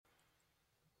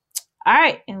All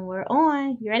right, and we're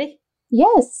on. You ready?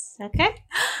 Yes. Okay.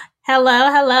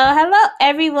 Hello,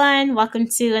 everyone. Welcome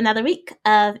to another week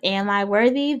of Am I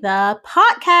Worthy, the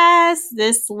podcast.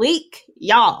 This week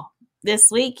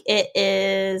it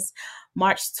is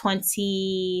March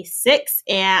 26th,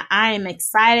 and I am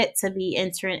excited to be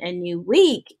entering a new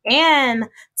week and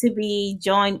to be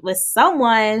joined with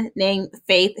someone named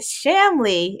Faith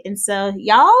Shamley. And so,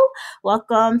 y'all,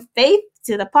 welcome Faith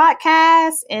to the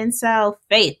podcast. And so,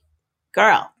 Faith,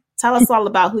 girl, tell us all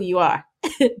about who you are.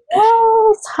 Yes.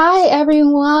 Hi,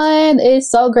 everyone.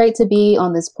 It's so great to be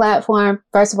on this platform.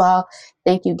 First of all,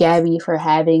 thank you, Gabby, for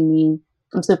having me.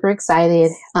 I'm super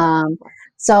excited.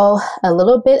 So a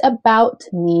little bit about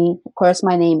me. Of course,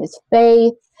 my name is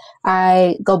Faith.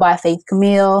 I go by Faith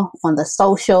Camille on the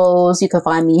socials. You can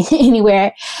find me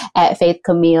anywhere at Faith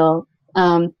Camille.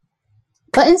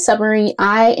 But in summary,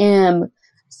 I am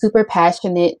super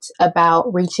passionate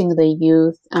about reaching the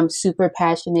youth. I'm super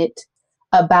passionate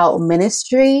about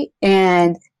ministry,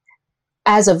 and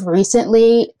as of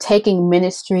recently, taking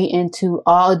ministry into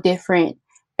all different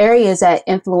areas that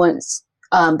influence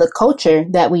the culture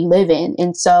that we live in.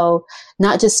 And so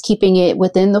not just keeping it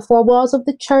within the four walls of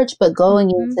the church, but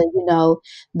going into,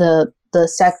 the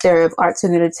sector of arts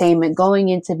and entertainment, going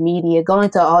into media,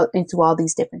 going into all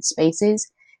these different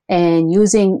spaces, and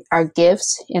using our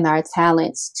gifts and our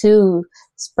talents to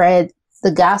spread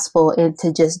the gospel and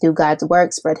to just do God's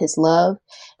work, spread his love.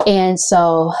 And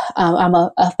so I'm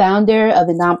a founder of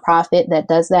a nonprofit that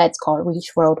does that. It's called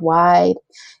Reach Worldwide.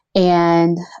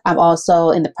 And I'm also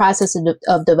in the process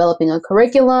of developing a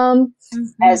curriculum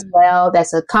as well.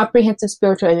 That's a comprehensive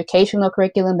spiritual educational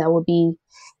curriculum that will be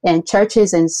in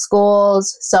churches and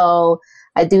schools. So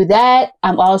I do that.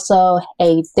 I'm also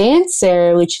a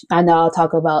dancer, which I know I'll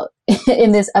talk about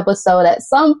in this episode at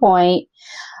some point.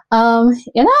 And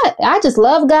I just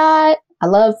love God. I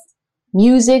love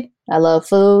music. I love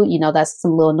food. That's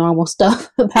some little normal stuff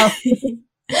about me.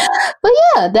 But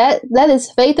yeah, that is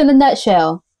Faith in a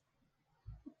nutshell.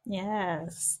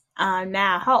 Yes.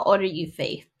 Now, how old are you,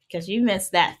 Faith? Because you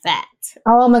missed that fact.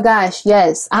 Oh my gosh,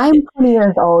 yes. I'm 20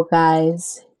 years old,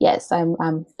 guys. Yes, I'm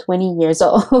 20 years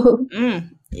old.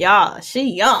 Y'all, she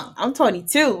young. I'm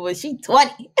 22, but she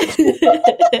 20.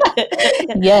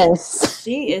 Yes.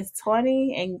 She is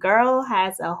 20, and girl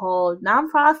has a whole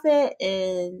nonprofit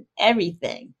and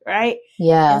everything, right?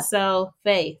 Yeah. And so,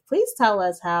 Faith, please tell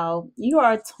us how you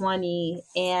are 20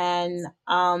 and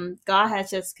God has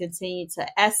just continued to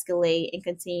escalate and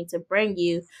continue to bring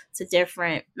you to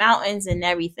different mountains and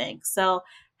everything. So,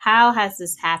 how has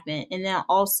this happened? And then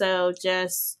also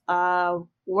just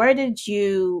where did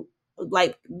you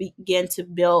begin to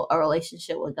build a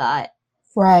relationship with God?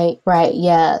 Right.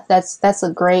 Yeah, that's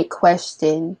a great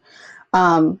question.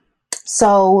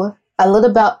 So a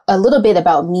little bit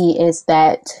about me is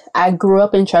that I grew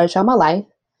up in church all my life.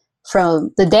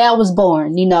 From the day I was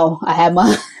born, I had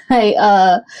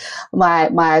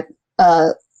my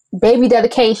baby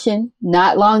dedication.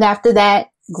 Not long after that,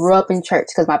 grew up in church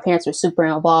because my parents were super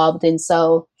involved. And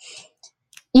so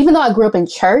even though I grew up in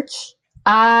church,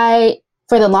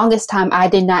 for the longest time, I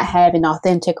did not have an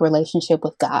authentic relationship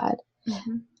with God.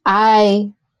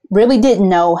 I really didn't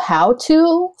know how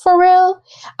to, for real.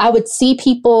 I would see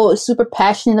people super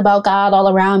passionate about God all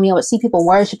around me. I would see people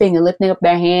worshiping and lifting up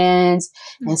their hands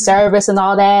and service and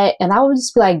all that. And I would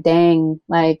just be like, dang,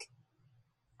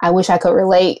 I wish I could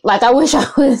relate. I wish I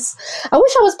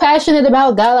was passionate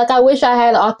about God. I wish I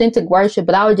had authentic worship,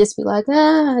 but I would just be like,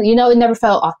 it never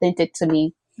felt authentic to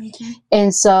me.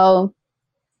 And so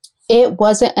it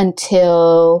wasn't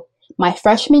until my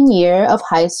freshman year of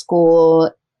high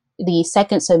school, the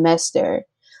second semester,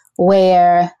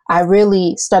 where I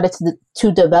really started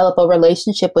to develop a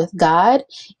relationship with God.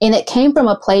 And it came from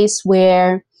a place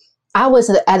where I was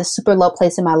at a super low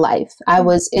place in my life. I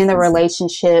was in a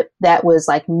relationship that was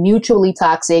mutually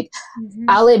toxic.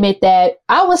 I'll admit that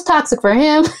I was toxic for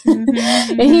him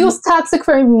and he was toxic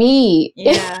for me.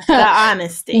 Yeah, the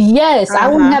honesty. Yes, I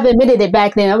wouldn't have admitted it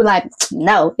back then. I was like,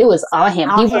 no, it was all him.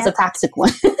 He was a toxic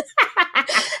one.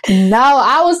 No,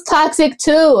 I was toxic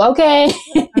too. Okay.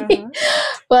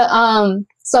 But,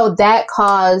 so that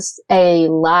caused a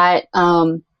lot,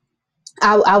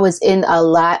 I was in a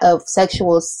lot of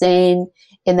sexual sin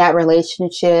in that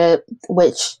relationship,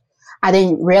 which I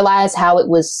didn't realize how it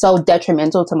was so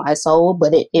detrimental to my soul,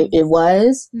 but it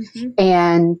was.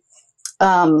 And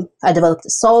I developed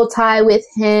a soul tie with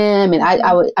him, and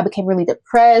I became really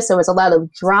depressed. There was a lot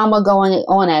of drama going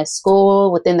on at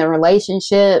school within the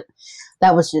relationship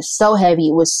that was just so heavy.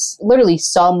 It was literally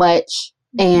so much.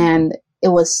 And it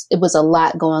was a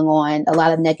lot going on, a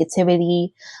lot of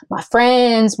negativity. My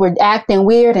friends were acting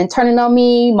weird and turning on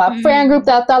me. My friend group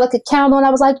that I thought I could count on, I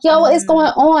was like, yo, what is going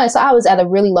on? So I was at a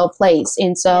really low place.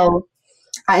 And so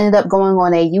I ended up going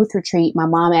on a youth retreat. My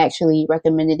mom actually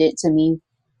recommended it to me.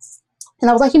 And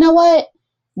I was like, you know what?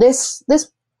 This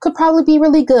could probably be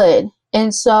really good.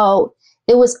 And so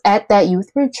it was at that youth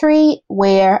retreat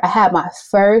where I had my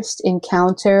first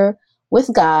encounter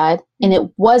with God, and it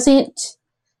wasn't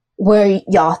where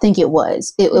y'all think it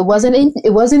was. It wasn't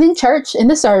in church in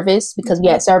the service, because we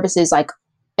had services like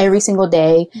every single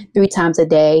day, 3 times a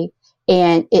day,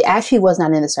 and it actually was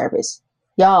not in the service.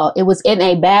 Y'all, it was in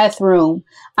a bathroom.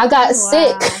 I got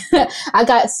sick. I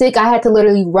got sick. I had to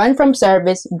literally run from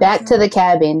service back to the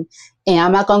cabin, and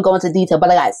I'm not going to go into detail, but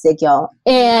I got sick, y'all.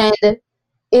 And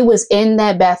it was in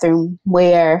that bathroom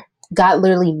where God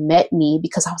literally met me,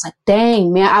 because I was like,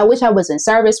 dang, man, I wish I was in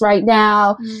service right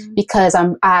now, because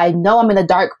I know I'm in a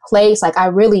dark place. Like, I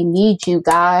really need you,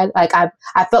 God. Like, I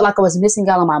felt like I was missing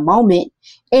out on my moment.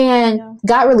 And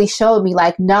God really showed me,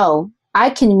 like, no, I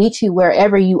can meet you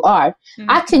wherever you are.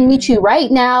 I can meet you right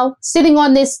now sitting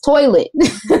on this toilet,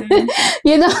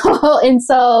 you know? And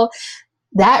so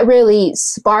that really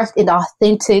sparked an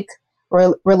authentic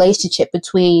relationship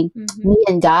between me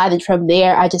and God. And from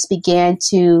there, I just began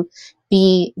to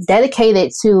be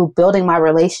dedicated to building my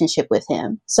relationship with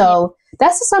him. So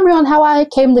that's a summary on how I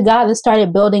came to God and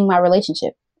started building my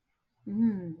relationship.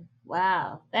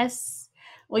 Wow.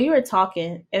 When you were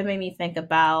talking, it made me think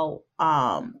about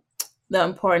the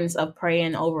importance of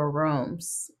praying over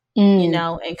rooms, you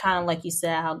know, and kind of like you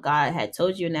said, how God had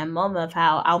told you in that moment of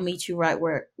how I'll meet you right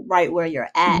where you're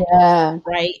at.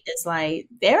 Right. It's like,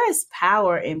 there is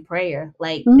power in prayer.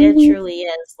 Like there truly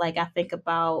is. Like I think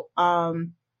about,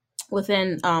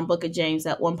 within Book of James,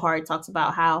 that one part talks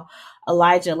about how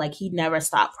Elijah, like he never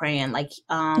stopped praying. Like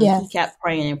he kept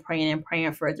praying and praying and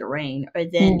praying for it to rain. Or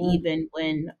then even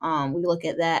when we look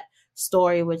at that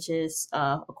story, which is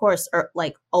of course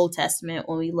like Old Testament,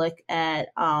 when we look at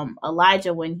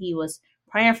Elijah, when he was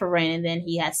praying for rain, and then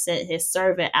he had sent his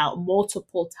servant out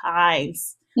multiple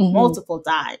times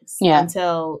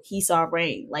until he saw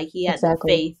rain. Like he had the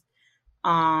faith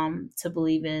to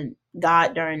believe in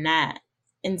God during that.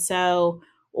 And so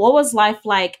what was life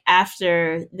like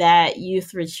after that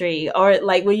youth retreat? Or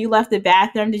like when you left the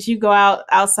bathroom, did you go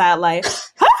outside like,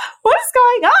 what is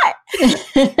going on?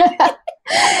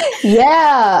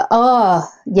 Yeah. Oh,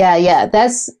 yeah.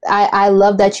 I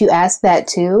love that you asked that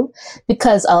too,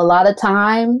 because a lot of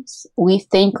times we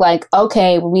think like,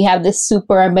 okay, when we have this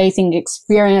super amazing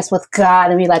experience with God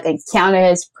and we like encounter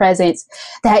his presence,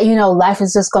 that, you know, life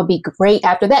is just going to be great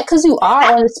after that. Cause you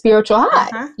are on a spiritual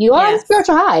high. You are on a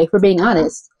spiritual high, for being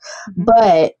honest.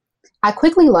 But I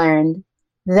quickly learned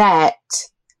that,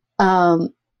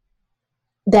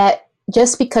 that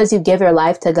just because you give your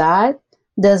life to God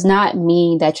does not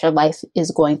mean that your life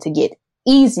is going to get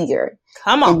easier.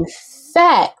 Come on. In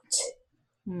fact,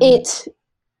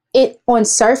 it on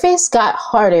surface got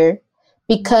harder,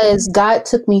 because God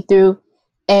took me through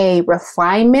a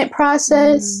refinement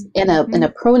process and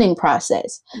a pruning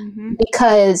process.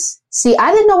 Because see,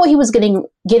 I didn't know what he was getting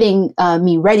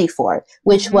me ready for,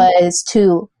 which was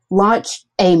to launch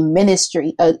a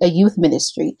ministry, a youth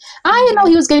ministry. I didn't know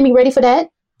he was getting me ready for that.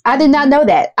 I did not know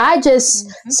that. I just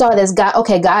saw it as God,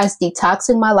 okay, God's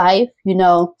detoxing my life. You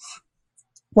know,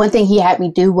 one thing he had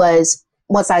me do was,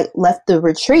 once I left the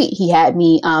retreat, he had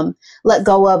me let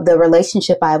go of the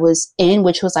relationship I was in,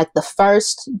 which was like the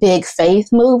first big faith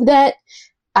move that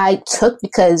I took,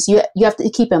 because you have to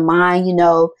keep in mind, you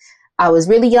know, I was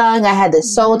really young. I had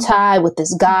this soul tie with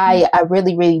this guy. I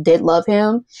really, really did love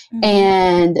him.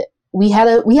 And we had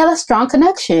a strong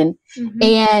connection,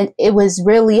 and it was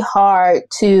really hard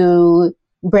to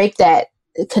break that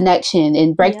connection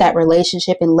and break that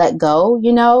relationship and let go,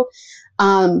 you know?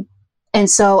 And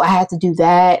so I had to do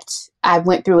that. I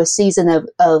went through a season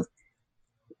of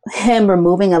him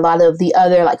removing a lot of the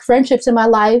other like friendships in my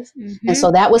life. And so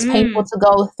that was painful to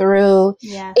go through.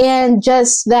 And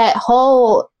just that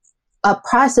whole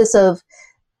process of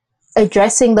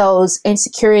addressing those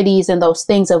insecurities and those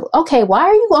things of, okay, why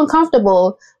are you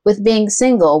uncomfortable with being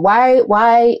single?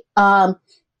 Why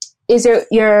is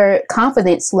your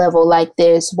confidence level like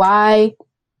this? Why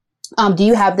do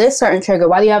you have this certain trigger?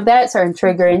 Why do you have that certain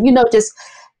trigger? And, you know, just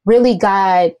really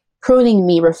God pruning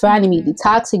me, refining me,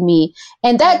 detoxing me.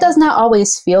 And that does not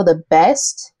always feel the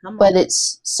best, but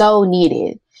it's so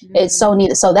needed. It's so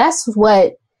needed. So that's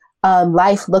what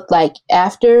life looked like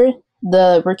after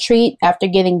the retreat, after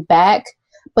getting back.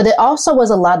 But it also was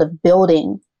a lot of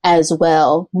building as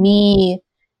well. Me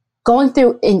going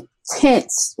through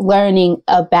intense learning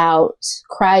about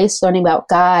Christ, learning about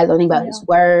God, learning about His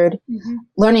Word,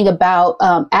 learning about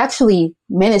actually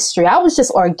ministry. I was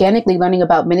just organically learning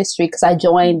about ministry because I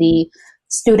joined the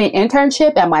student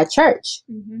internship at my church.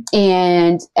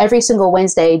 And every single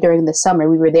Wednesday during the summer,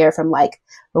 we were there from like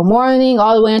the morning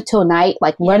all the way until night,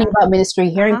 like learning about ministry,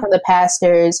 hearing from the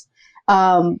pastors,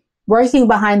 working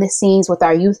behind the scenes with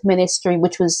our youth ministry,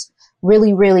 which was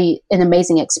really, really an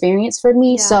amazing experience for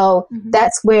me. So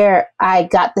that's where I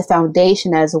got the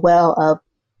foundation as well of,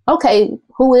 okay,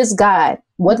 who is God?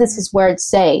 What does His Word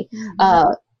say?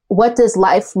 What does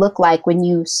life look like when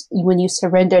you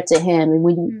surrender to Him and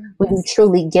when you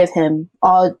truly give Him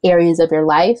all areas of your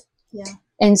life?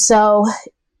 And so,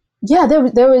 there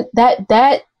was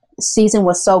that season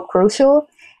was so crucial.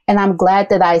 And I'm glad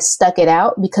that I stuck it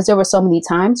out because there were so many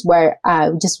times where I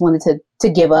just wanted to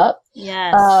give up.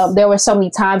 There were so many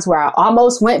times where I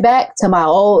almost went back to my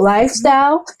old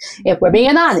lifestyle, if we're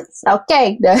being honest.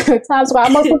 Okay, there were times where I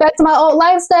almost went back to my old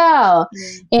lifestyle.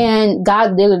 And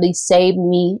God literally saved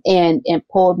me and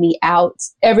pulled me out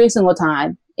every single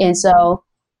time. And so,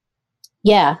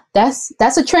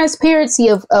 that's a transparency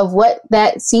of what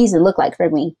that season looked like for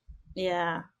me.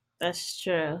 Yeah. That's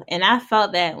true. And I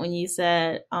felt that when you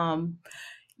said, when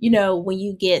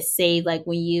you get saved, like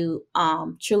when you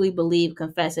truly believe,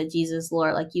 confess that Jesus is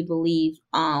Lord, like you believe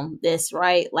this,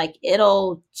 right? Like it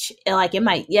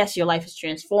might, yes, your life is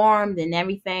transformed and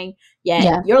everything.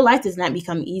 Your life does not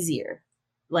become easier.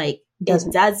 Like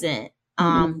it doesn't.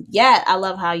 I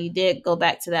love how you did go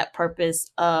back to that purpose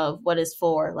of what it's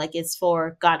for. Like it's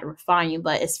for God to refine you,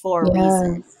 but it's for a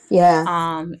reason.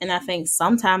 And I think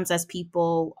sometimes as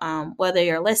people, whether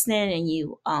you're listening and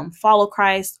you follow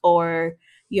Christ or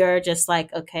you're just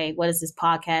like, okay, what is this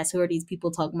podcast? Who are these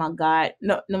people talking about God?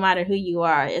 No matter who you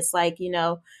are, it's like,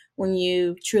 when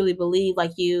you truly believe,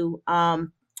 like you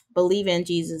believe in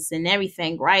Jesus and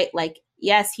everything, right? Like,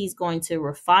 yes, He's going to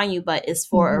refine you, but it's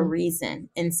for a reason.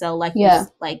 And so like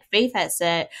Faith had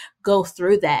said, go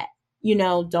through that,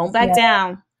 don't back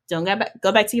down. Don't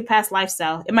go back to your past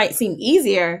lifestyle. It might seem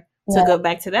easier to go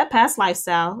back to that past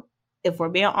lifestyle, if we're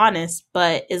being honest,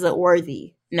 but is it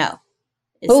worthy? No,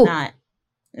 it's not.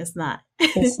 It's not.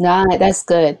 It's not. That's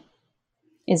good.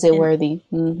 Is it worthy?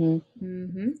 And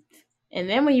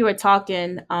then when you were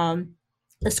talking,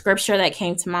 the scripture that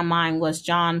came to my mind was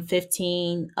John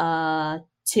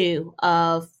 15:2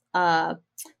 of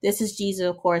this is Jesus,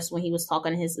 of course, when He was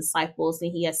talking to His disciples,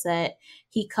 and He had said,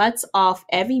 He cuts off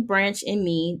every branch in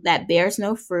me that bears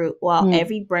no fruit, while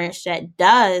every branch that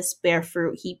does bear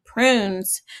fruit, He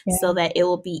prunes so that it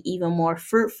will be even more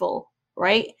fruitful,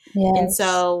 right? And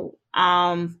so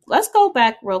let's go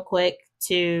back real quick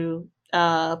to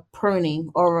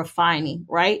pruning or refining,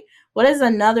 right? What is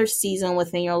another season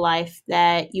within your life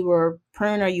that you were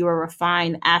pruned or you were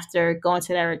refined after going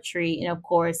to that retreat? And of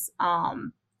course,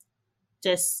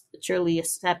 just truly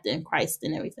accepting Christ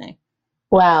and everything.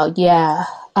 Wow. Yeah.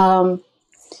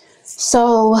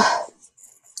 So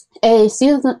a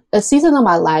season of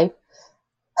my life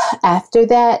after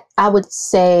that, I would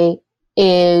say,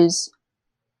 is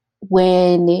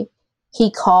when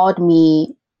He called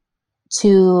me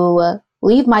to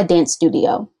leave my dance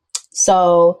studio.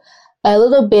 So a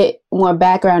little bit more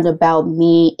background about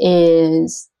me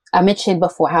is, I mentioned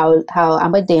before how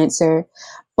I'm a dancer,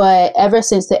 but ever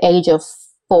since the age of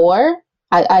 4,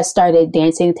 I started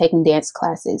dancing, taking dance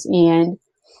classes. And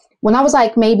when I was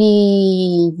like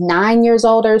maybe 9 years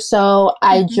old or so,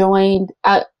 I joined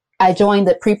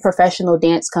the pre-professional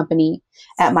dance company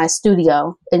at my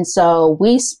studio. And so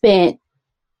we spent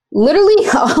literally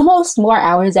almost more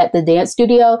hours at the dance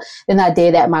studio than I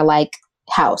did at my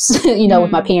house,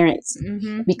 with my parents,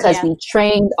 because we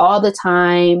trained all the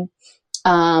time,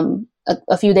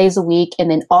 a few days a week, and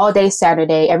then all day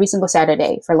Saturday, every single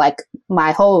Saturday for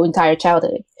my whole entire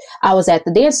childhood. I was at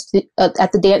the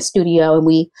dance studio, and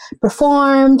we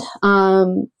performed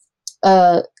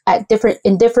at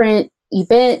different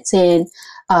events, and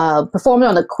performed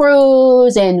on a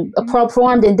cruise, and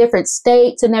performed in different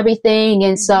states and everything.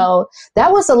 And so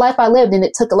that was the life I lived, and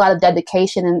it took a lot of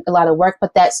dedication and a lot of work.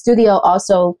 But that studio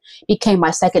also became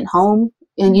my second home.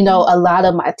 And, a lot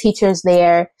of my teachers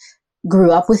there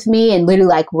grew up with me and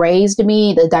literally raised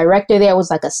me. The director there was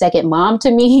like a second mom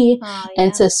to me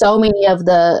and to so many of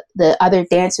the other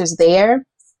dancers there.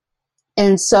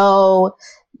 And so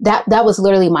that was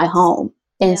literally my home.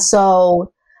 And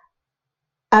so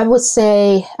I would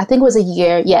say, I think it was a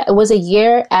year. Yeah, it was a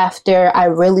year after I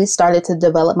really started to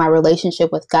develop my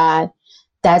relationship with God.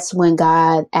 That's when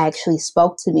God actually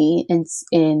spoke to me and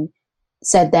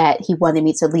said that He wanted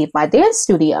me to leave my dance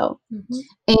studio.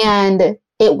 And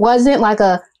it wasn't like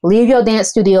a leave your dance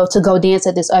studio to go dance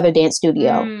at this other dance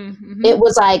studio. Mm-hmm. It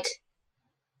was like,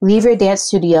 leave your dance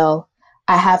studio.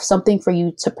 I have something for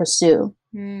you to pursue.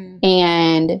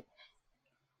 And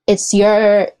it's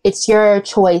your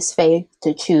choice, Faith,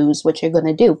 to choose what you're going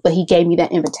to do. But he gave me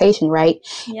that invitation, right?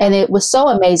 Yeah. And it was so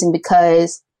amazing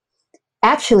because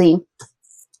actually,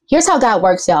 here's how God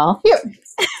works, y'all. Here,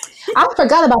 I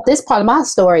forgot about this part of my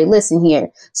story. Listen here.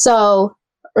 So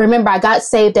remember, I got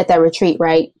saved at that retreat,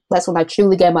 right? That's when I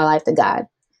truly gave my life to God.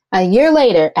 A year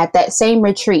later, at that same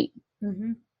retreat,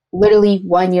 literally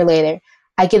 1 year later,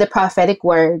 I get a prophetic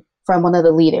word from one of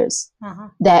the leaders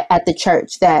that at the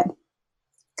church that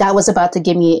God was about to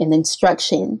give me an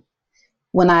instruction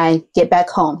when I get back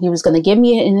home. He was going to give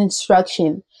me an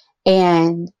instruction.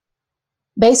 And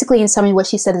basically, in summary, what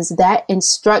she said is that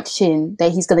instruction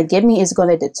that he's going to give me is going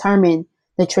to determine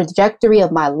the trajectory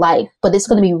of my life. But it's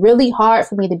going to be really hard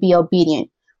for me to be obedient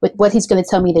with what he's going to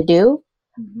tell me to do.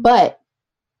 But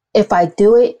if I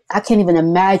do it, I can't even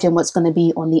imagine what's going to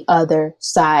be on the other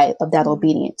side of that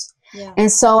obedience. Yeah.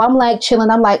 And so I'm like chilling.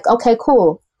 I'm like, okay,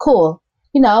 cool.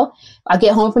 You know, I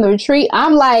get home from the retreat.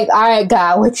 I'm like, all right,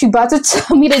 God, what you about to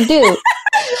tell me to do?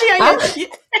 You're on the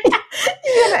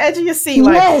edge of your seat.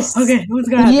 Like, yes. Okay, what's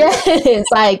going on? Yes.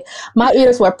 Like my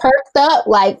ears were perked up,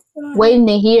 like waiting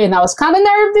to hear. And I was kind of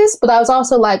nervous, but I was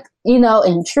also like, you know,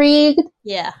 intrigued.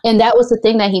 Yeah. And that was the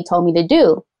thing that he told me to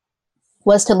do,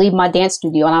 was to leave my dance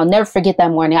studio. And I'll never forget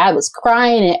that morning. I was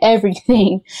crying and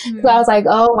everything. So I was like,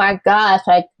 oh my gosh,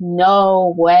 like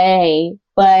no way.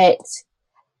 But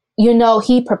you know,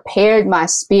 he prepared my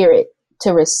spirit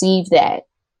to receive that.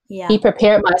 Yeah. He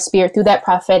prepared my spirit through that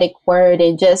prophetic word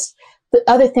and just the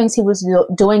other things he was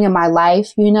doing in my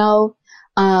life, you know.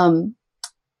 And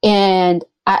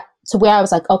to where I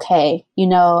was like, okay, you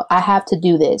know, I have to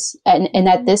do this. And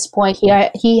at this point,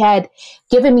 he had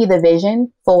given me the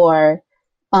vision for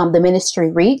the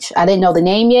ministry Reach. I didn't know the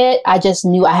name yet. I just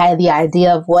knew I had the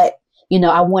idea of what, you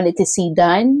know, I wanted to see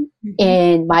done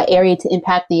in my area to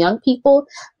impact the young people.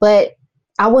 But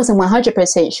I wasn't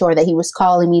 100% sure that he was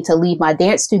calling me to leave my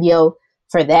dance studio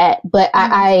for that. But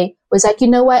I was like, you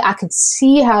know what? I could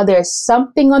see how there's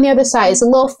something on the other side. It's a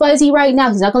little fuzzy right now.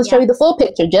 He's not going to show you the full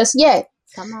picture just yet.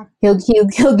 Come on. He'll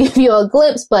give you a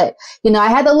glimpse. But, you know, I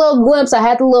had a little glimpse. I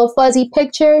had the little fuzzy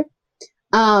picture.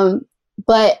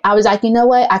 But I was like, you know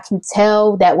what? I can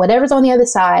tell that whatever's on the other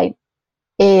side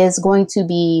is going to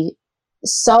be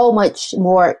so much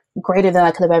more greater than I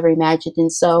could have ever imagined.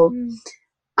 And so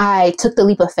I took the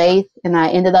leap of faith and I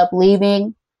ended up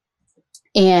leaving.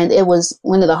 And it was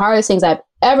one of the hardest things I've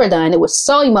ever done. It was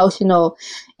so emotional.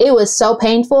 It was so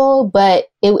painful, but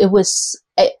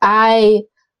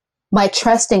my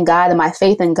trust in God and my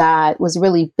faith in God was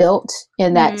really built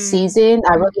in that season.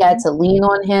 I really had to lean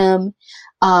on him.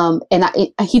 And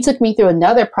he took me through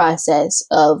another process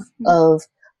of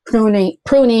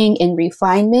pruning and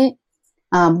refinement.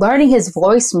 Learning his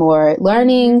voice more,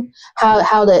 learning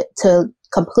how to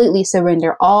completely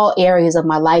surrender all areas of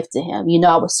my life to him. You know,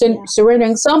 I was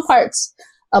surrendering some parts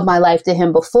of my life to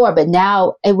him before, but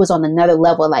now it was on another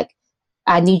level. Like,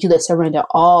 I need you to surrender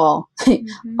all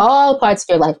parts of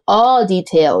your life, all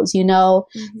details, you know?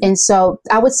 And so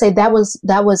I would say that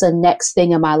was a next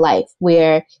thing in my life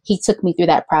where he took me through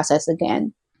that process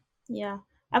again. Yeah.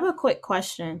 I have a quick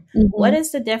question. What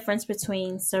is the difference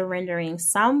between surrendering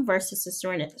some versus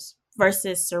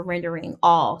surrendering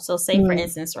all? So say, for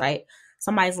instance, right,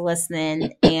 somebody's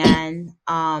listening and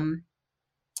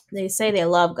they say they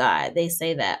love God. They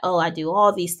say that, oh, I do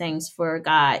all these things for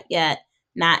God, yet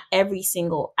not every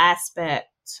single aspect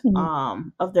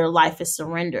of their life is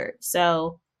surrendered.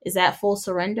 So is that full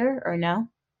surrender or no?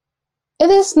 It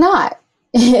is not.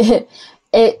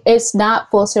 It's not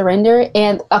full surrender.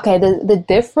 And okay, the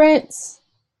difference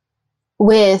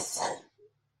with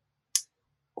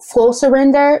full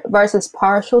surrender versus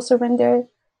partial surrender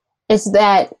is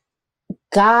that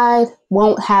God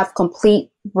won't have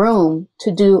complete room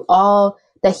to do all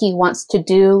that he wants to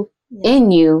do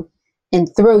in you and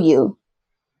through you.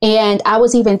 And I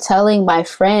was even telling my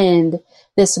friend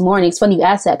this morning, it's funny you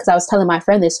asked that, because I was telling my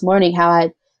friend this morning how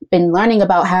I'd been learning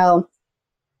about how,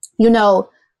 you know,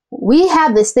 we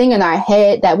have this thing in our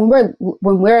head that when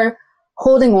we're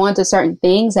holding on to certain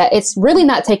things, that it's really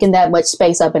not taking that much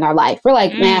space up in our life. We're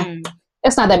like, man,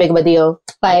 it's not that big of a deal.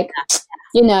 Like,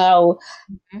 you know,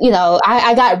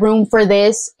 I got room for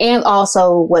this and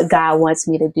also what God wants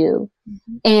me to do.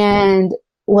 And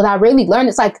what I really learned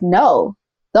is like, no,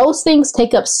 those things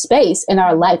take up space in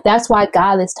our life. That's why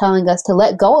God is telling us to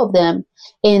let go of them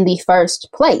in the first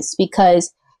place,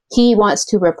 because he wants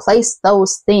to replace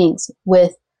those things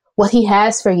with what he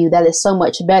has for you that is so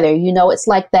much better. You know, it's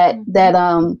like that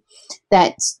the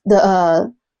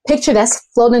picture that's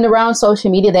floating around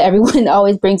social media that everyone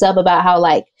always brings up about how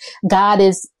like God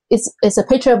is, it's a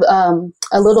picture of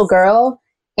a little girl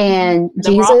and The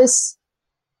Jesus.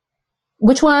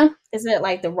 Which one? Is it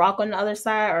like the rock on the other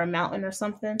side or a mountain or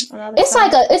something on the other It's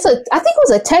side? like I think it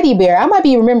was a teddy bear. I might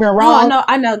be remembering wrong. Oh,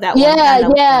 I know that one. Yeah,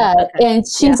 yeah. Okay. And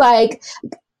she's like,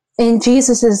 and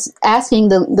Jesus is asking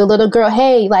the little girl,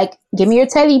 hey, like, give me your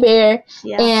teddy bear.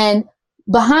 Yeah. And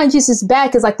behind Jesus'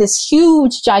 back is like this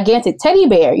huge, gigantic teddy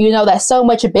bear, you know, that's so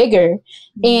much bigger.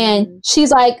 And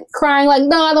she's like crying, like,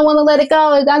 no, I don't want to let it go.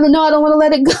 I don't want to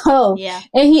let it go. Yeah.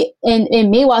 And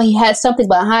meanwhile, he has something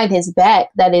behind his back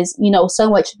that is, you know,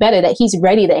 so much better that he's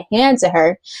ready to hand to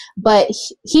her. But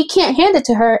he can't hand it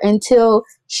to her until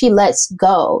she lets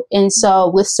go. And so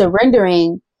with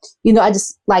surrendering, you know, I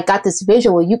just like got this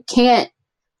visual. You can't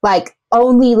like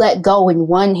only let go in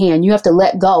one hand. You have to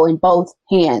let go in both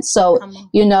hands. So,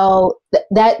 you know,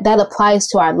 that applies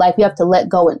to our life. We have to let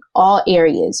go in all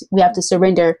areas. We have to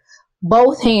surrender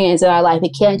both hands in our life.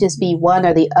 It can't just be one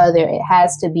or the other. It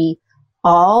has to be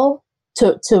all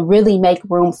to really make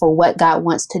room for what God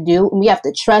wants to do. And we have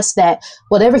to trust that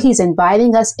whatever he's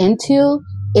inviting us into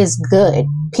is good,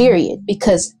 period,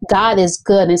 because God is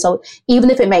good. And so even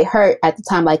if it may hurt at the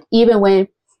time, like even when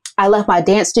I left my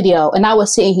dance studio and I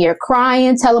was sitting here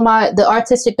crying, telling the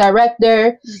artistic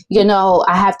director, you know,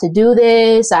 I have to do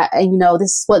this. You know,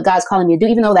 this is what God's calling me to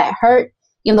do, even though that hurt,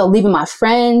 even though leaving my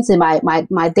friends and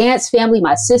my dance family,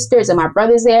 my sisters and my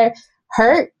brothers there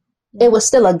hurt. It was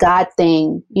still a God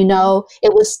thing. You know,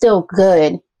 it was still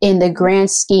good in the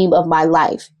grand scheme of my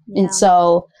life. Yeah. And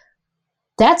so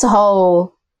that's a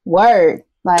whole word.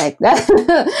 Like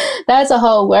that's a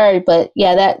whole word. But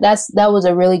yeah, that was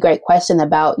a really great question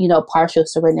about, you know, partial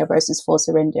surrender versus full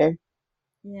surrender.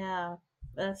 Yeah,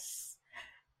 it's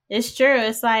true.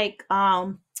 It's like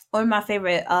one of my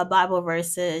favorite Bible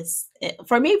verses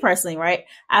for me personally, right?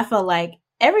 I feel like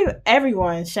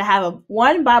everyone should have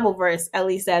one Bible verse at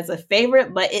least as a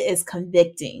favorite, but it is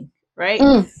convicting.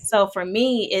 Right. So for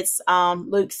me, it's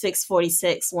Luke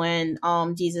 6:46 when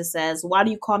Jesus says, why do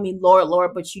you call me Lord,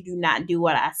 Lord, but you do not do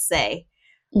what I say?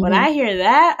 When I hear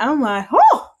that, I'm like,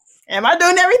 oh, am I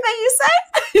doing everything you say?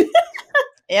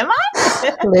 Am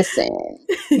I? Listen.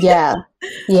 Yeah.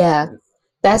 Yeah.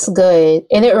 That's good.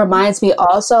 And it reminds me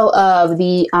also of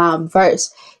the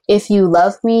verse, if you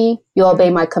love me, you obey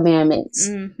my commandments.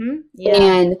 Yeah.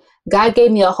 And God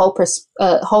gave me a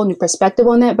whole new perspective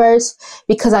on that verse,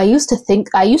 because I used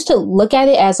to look at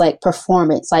it as like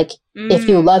performance. Like, if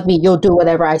you love me, you'll do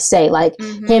whatever I say, like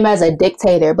him as a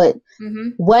dictator. But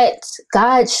what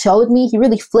God showed me, he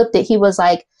really flipped it. He was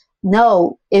like,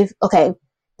 no, the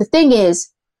thing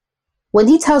is, when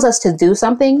he tells us to do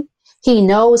something, he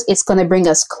knows it's going to bring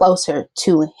us closer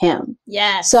to him.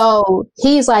 Yeah. So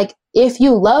he's like, if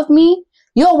you love me,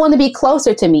 you'll want to be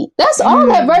closer to me. That's all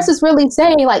that verse is really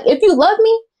saying. Like, if you love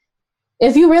me,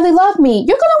 if you really love me,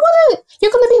 you're gonna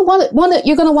want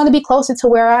to be closer to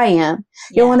where I am.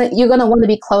 Yeah. You're gonna want to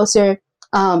be closer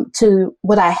to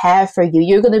what I have for you.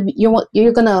 You're gonna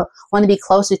want to be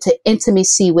closer to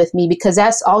intimacy with me, because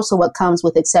that's also what comes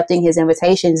with accepting his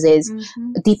invitations is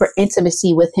a deeper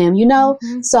intimacy with him. You know,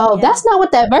 so that's not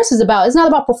what that verse is about. It's not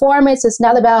about performance. It's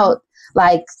not about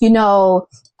like, you know,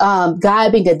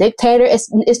 God being a dictator.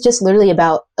 It's just literally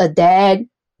about a dad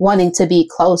wanting to be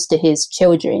close to his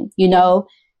children, you know?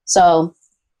 So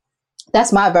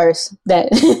that's my verse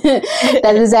that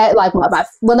is that like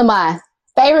one of my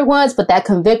favorite ones, but that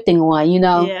convicting one, you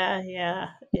know? Yeah.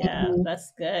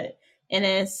 That's good. And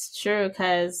it's true,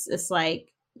 because it's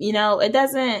like, you know, it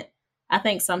doesn't, I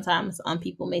think sometimes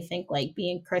people may think like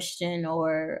being Christian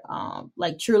or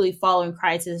like truly following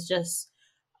Christ is just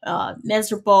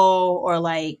miserable, or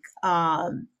like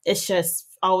it's just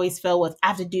always filled with I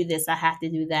have to do this, I have to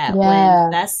do that. Yeah.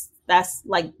 When that's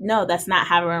like, no, that's not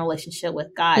having a relationship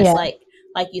with God. Yeah. It's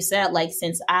like you said, like,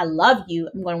 since I love you,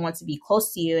 I'm going to want to be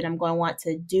close to you, and I'm going to want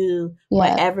to do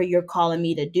whatever you're calling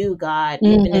me to do, God,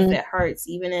 even if it hurts,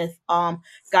 even if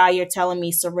God, you're telling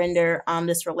me surrender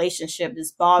this relationship,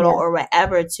 this bottle or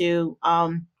whatever to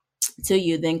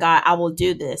you, then God, I will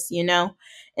do this, you know?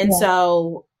 And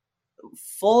so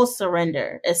full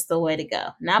surrender is the way to go.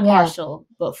 Not partial,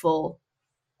 but full.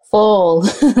 Full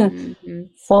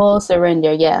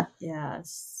surrender. Yeah.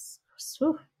 Yes.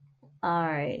 Whew. All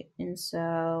right. And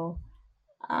so,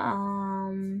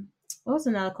 what was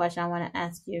another question I want to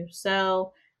ask you?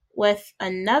 So with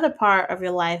another part of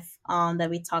your life, that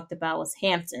we talked about was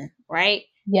Hampton, right?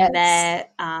 Yes.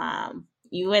 That,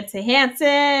 you went to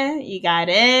Hampton, you got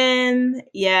in.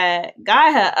 Yeah.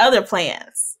 God had other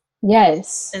plans.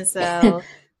 Yes. And so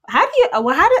how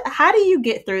do you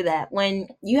get through that when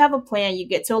you have a plan, you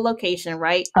get to a location,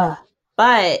 right?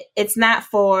 But it's not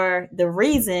for the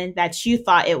reason that you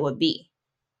thought it would be.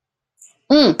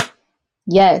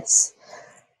 Yes.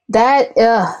 That,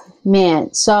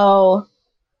 man. So,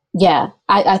 yeah,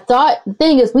 I thought the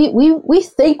thing is we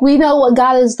think we know what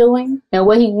God is doing and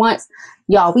what he wants.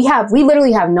 Y'all, we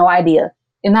literally have no idea.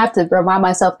 And I have to remind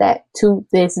myself that to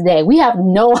this day, we have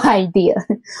no idea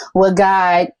what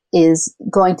God is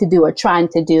going to do or trying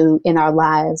to do in our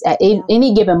lives at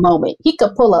any given moment. He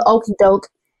could pull an okie doke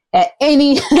at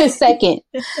any second.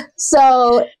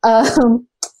 So,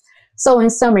 so in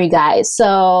summary, guys,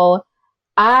 so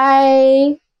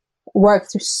I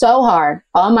worked so hard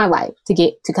all my life to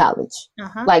get to college.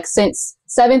 Like since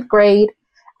 7th grade,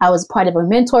 I was part of a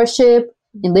mentorship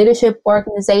and leadership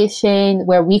organization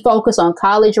where we focus on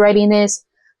college readiness.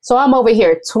 So I'm over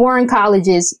here touring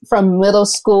colleges from middle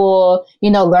school,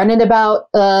 learning about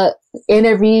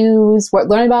interviews,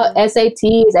 learning about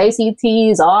SATs,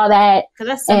 ACTs, all that. Because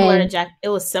that's similar to Jack. It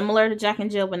was similar to Jack and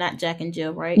Jill, but not Jack and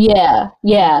Jill, right?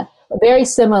 Yeah, very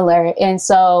similar. And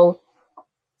so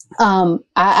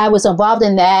I was involved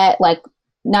in that, like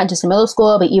not just in middle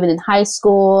school, but even in high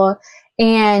school.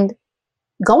 And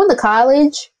going to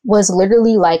college was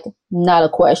literally like not a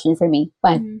question for me.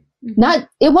 Like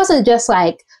it wasn't just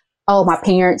like, oh, my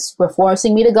parents were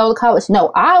forcing me to go to college.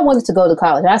 No, I wanted to go to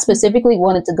college. I specifically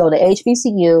wanted to go to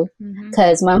HBCU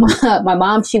because my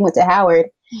mom, she went to Howard.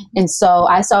 And so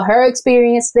I saw her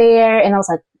experience there and I was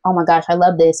like, oh my gosh, I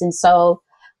love this. And so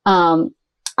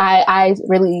I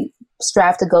really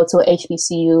strive to go to a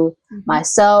HBCU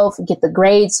myself, get the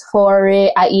grades for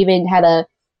it. I even had a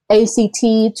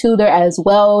ACT tutor as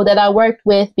well that I worked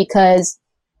with because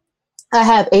I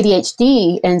have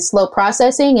ADHD and slow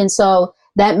processing. And so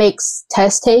that makes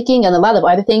test taking and a lot of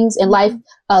other things in life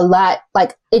a lot,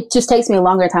 like it just takes me a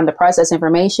longer time to process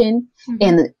information.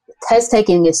 And test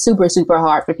taking is super, super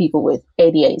hard for people with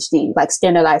ADHD, like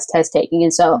standardized test taking.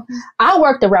 And so I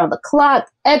worked around the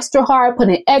clock, extra hard, put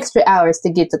in extra hours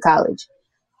to get to college.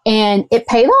 And it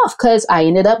paid off because I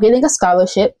ended up getting a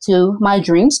scholarship to my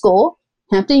dream school,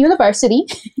 Hampton University.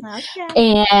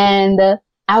 And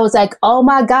I was like, oh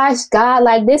my gosh, God,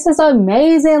 like, this is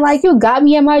amazing. Like, you got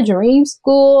me in my dream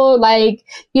school. Like,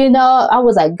 I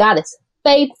was like, God is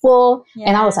faithful.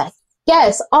 And I was like,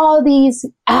 yes, all these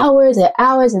hours and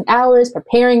hours and hours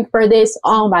preparing for this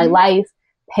all my life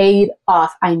paid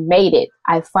off. I made it.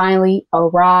 I finally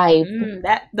arrived.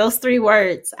 Those 3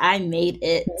 words, I made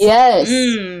it. Yes.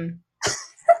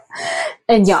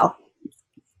 And y'all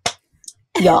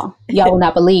will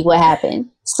not believe what happened.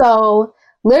 So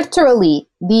literally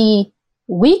the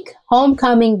week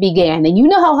homecoming began, and you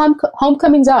know how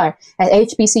homecomings are at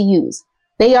HBCUs.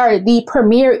 They are the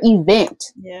premier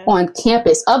event on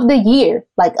campus of the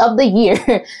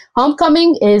year.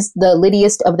 Homecoming is the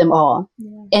littiest of them all.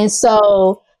 And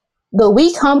so the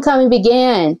week homecoming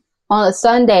began on a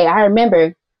Sunday. I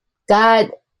remember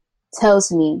God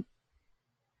tells me,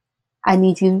 I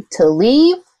need you to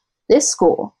leave this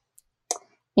school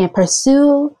and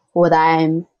pursue what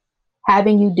I'm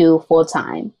having you do full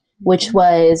time, which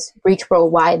was Reach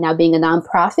Worldwide, now being a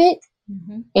nonprofit.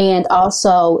 And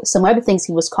also some other things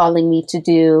he was calling me to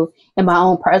do in my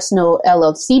own personal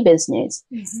LLC business.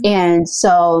 And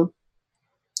so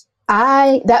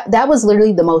that was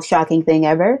literally the most shocking thing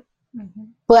ever.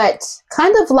 But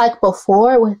kind of like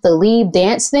before with the leave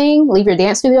your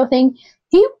dance studio thing,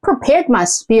 he prepared my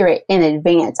spirit in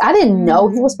advance. I didn't know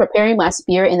he was preparing my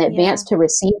spirit in advance to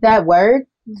receive that word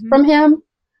from him.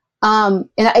 And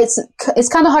it's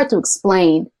kind of hard to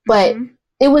explain, but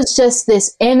it was just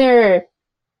this inner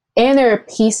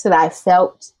peace that I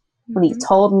felt when he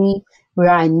told me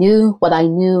where I knew what I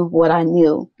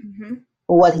knew,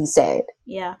 what he said.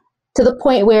 Yeah. To the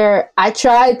point where I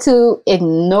tried to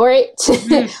ignore it,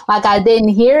 like I didn't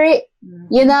hear it.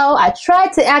 I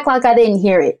tried to act like I didn't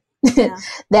hear it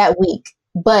that week,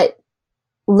 but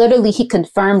literally he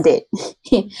confirmed it.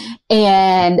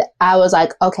 And I was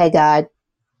like, okay, God,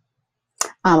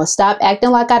 I'm going to stop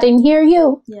acting like I didn't hear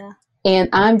you. And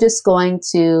I'm just going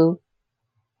to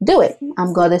do it.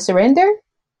 I'm going to surrender.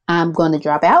 I'm going to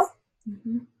drop out.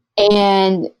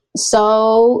 And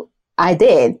so I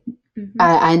did.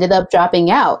 I ended up dropping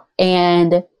out.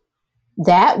 And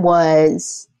that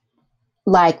was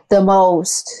like the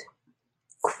most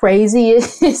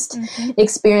craziest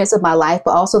experience of my life,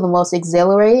 but also the most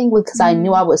exhilarating because I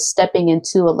knew I was stepping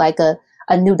into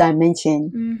a new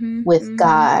dimension with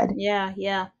God.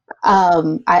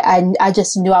 I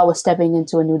just knew I was stepping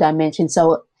into a new dimension.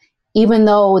 So even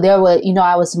though there were,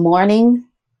 I was mourning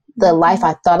the life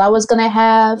I thought I was going to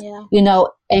have, Yeah. you know,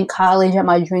 in college, at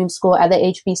my dream school, at the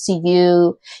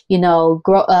HBCU, you know,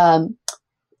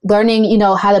 learning, you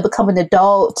know, how to become an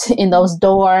adult in those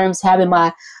dorms, having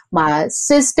my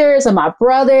sisters and my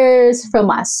brothers from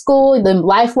my school, the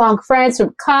lifelong friends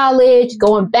from college,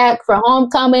 going back for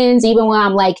homecomings, even when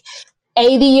I'm like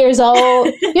 80 years old,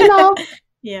 you know,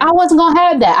 Yeah. I wasn't going to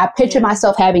have that. I pictured Yeah.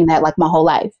 myself having that like my whole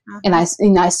life. And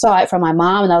I saw it from my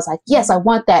mom and I was like, yes, I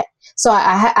want that. So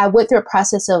I went through a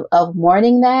process of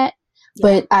mourning that,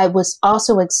 but I was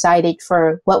also excited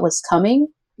for what was coming,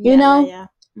 you know? Yeah.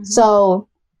 Mm-hmm. So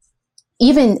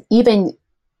even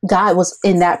God was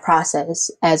in that process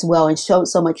as well and showed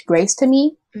so much grace to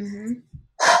me. Mm-hmm.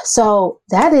 So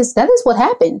that is what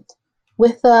happened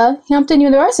with Hampton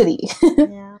University.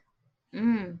 Yeah.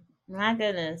 My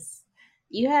goodness.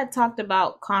 You had talked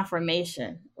about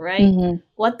confirmation, right? Mm-hmm.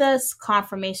 What does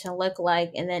confirmation look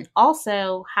like? And then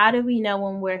also, how do we know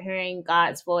when we're hearing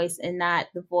God's voice and not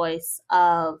the voice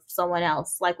of someone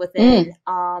else? Like within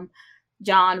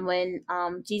John, when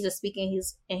Jesus speaking,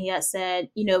 he had said,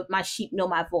 you know, my sheep know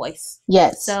my voice.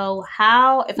 Yes. So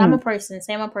how, if I'm a person,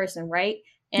 say I'm a person, right?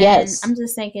 And yes. I'm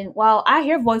just thinking, well, I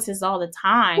hear voices all the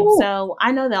time. Ooh. So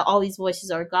I know that all these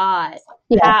voices are God.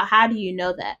 Yeah. How do you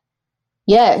know that?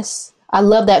 Yes. I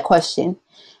love that question.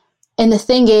 And the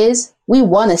thing is, we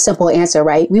want a simple answer,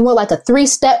 right? We want like a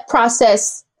 3-step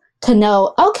process to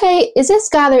know, okay, is this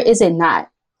God or is it not?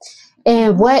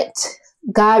 And what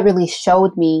God really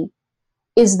showed me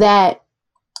is that,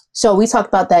 so we talked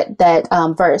about that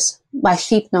verse, my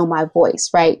sheep know my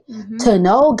voice, right? Mm-hmm. To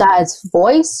know God's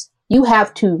voice, you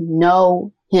have to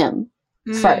know him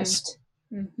first.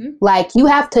 Mm-hmm. Like you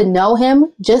have to know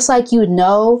him just like you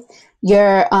know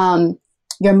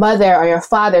your mother or your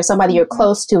father, somebody you're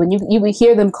close to, and you would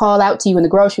hear them call out to you in the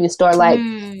grocery store like,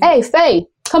 hey, Faye,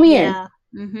 come here. Yeah.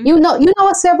 Mm-hmm. You know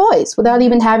it's their voice without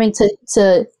even having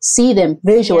to see them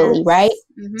visually, right?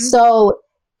 Mm-hmm. So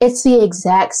it's the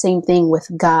exact same thing with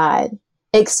God,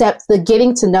 except the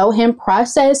getting to know him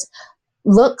process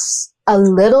looks a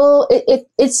little,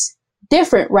 it's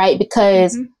different, right?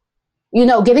 Because, you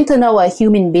know, getting to know a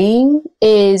human being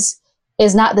is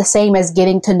not the same as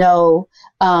getting to know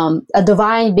a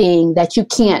divine being that you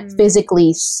can't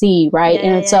physically see,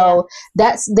 right? So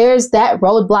there's that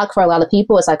roadblock for a lot of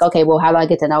people. It's like, okay, well, how do I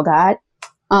get to know God?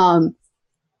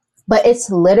 But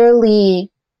it's literally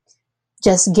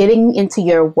just getting into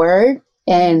your word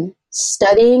and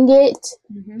studying it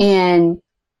and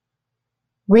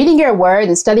reading your word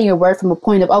and studying your word from a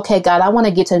point of, okay, God, I want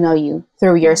to get to know you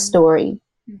through your story,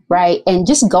 right? And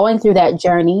just going through that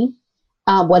journey,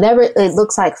 whatever it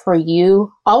looks like for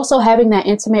you, also having that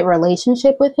intimate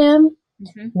relationship with him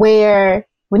where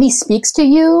when he speaks to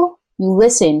you, you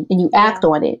listen and you act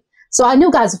on it. So I knew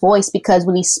God's voice because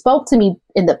when he spoke to me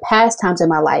in the past times in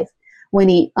my life, when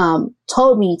he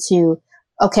told me to,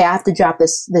 okay, I have to drop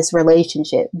this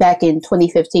relationship back in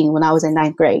 2015 when I was in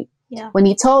 9th grade. Yeah. When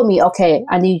he told me, okay,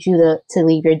 I need you to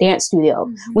leave your dance studio.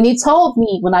 When he told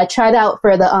me, when I tried out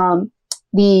for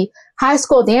the high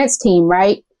school dance team,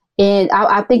 right? And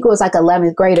I think it was like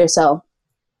 11th grade or so.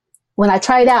 When I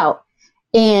tried out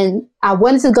and I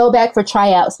wanted to go back for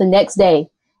tryouts the next day,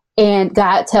 and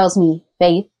God tells me,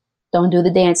 Faith, don't do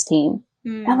the dance team.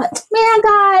 I'm like, man,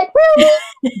 God, really?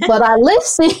 But I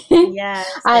listened.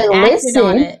 I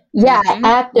listened. I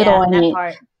acted on it.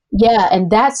 Part. Yeah. And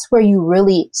that's where you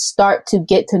really start to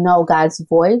get to know God's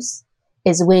voice,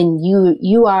 is when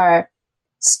you are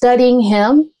studying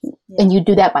him, and you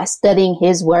do that by studying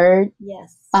his word.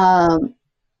 Yes.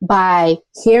 By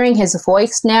hearing his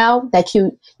voice now that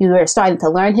you are starting to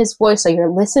learn his voice, so you're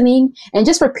listening and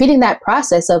just repeating that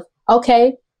process of,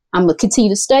 okay, I'm going to continue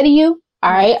to study you.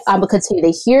 All right. I'm going to continue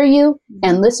to hear you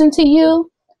and listen to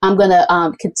you. I'm going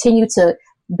to continue to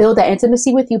build that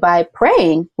intimacy with you by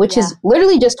praying, which is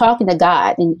literally just talking to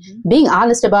God and being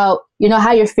honest about, you know,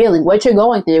 how you're feeling, what you're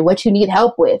going through, what you need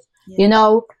help with, you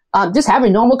know, just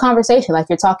having a normal conversation like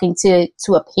you're talking to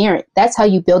a parent. That's how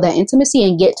you build that intimacy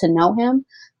and get to know him.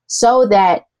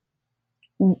 Because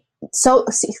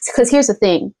here's the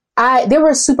thing, there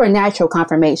were supernatural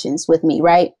confirmations with me,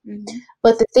 right?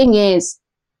 But the thing is,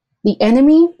 the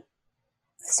enemy,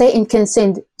 Satan, can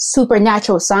send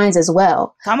supernatural signs as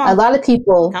well. A lot of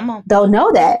people don't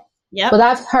know that. But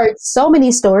I've heard so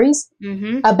many stories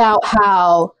about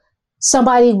how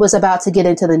somebody was about to get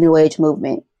into the New Age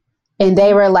movement. And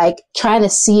they were like trying to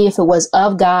see if it was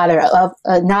of God or of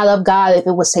not of God, if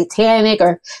it was satanic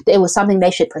or it was something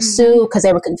they should pursue, because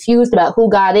they were confused about who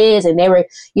God is. And they were,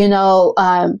 you know,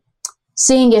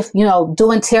 seeing if, you know,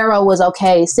 doing tarot was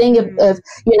okay, seeing if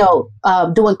you know,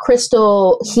 doing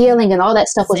crystal healing and all that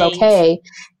stuff was okay.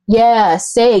 Yeah,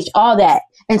 sage, all that.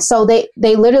 And so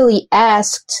they literally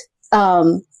asked,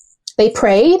 they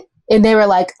prayed and they were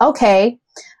like, okay,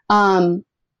 um,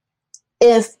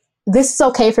 if this is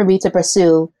okay for me to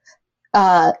pursue,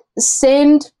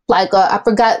 send like, I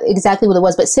forgot exactly what it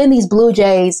was, but send these blue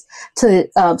jays to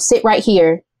sit right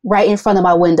here, right in front of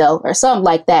my window or something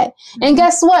like that. Mm-hmm. And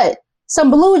guess what? Some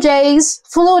blue jays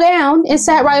flew down and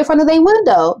sat right in front of their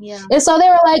window. Yeah. And so they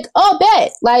were like, oh,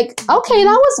 bet. Like, okay,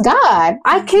 that was God.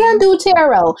 I can do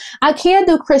tarot. I can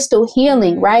do crystal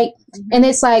healing, right? Mm-hmm. And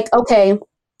it's like, okay,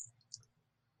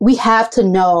 we have to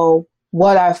know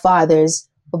what our Father's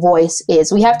voice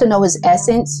is. We have to know his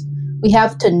essence. We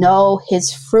have to know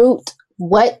his fruit,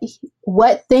 what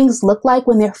things look like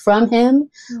when they're from him,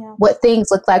 what things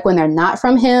look like when they're not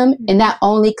from him. Mm-hmm. And that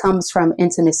only comes from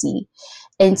intimacy.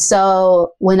 And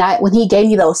so when he gave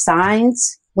me those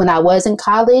signs when I was in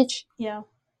college,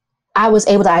 I was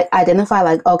able to identify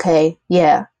like, okay,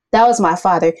 yeah, that was my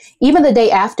Father. Even the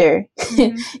day after,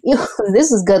 mm-hmm.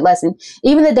 This is a good lesson.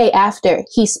 Even the day after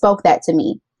he spoke that to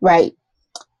me, right?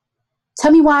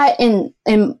 Tell me why in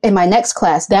my next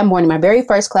class that morning, my very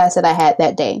first class that I had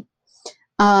that day,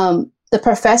 the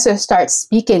professor starts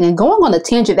speaking and going on a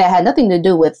tangent that had nothing to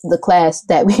do with the class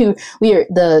that we were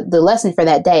the lesson for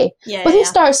that day. But he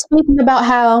starts speaking about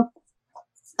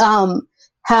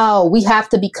how we have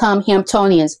to become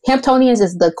Hamptonians. Hamptonians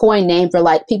is the coin name for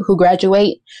like people who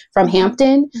graduate from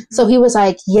Hampton. Mm-hmm. So he was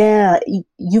like, yeah,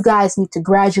 you guys need to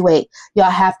graduate. Y'all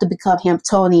have to become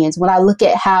Hamptonians. When I look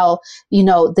at how,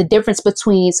 the difference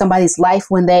between somebody's life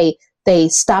when they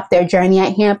stopped their journey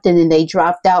at Hampton and they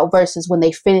dropped out versus when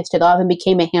they finished it off and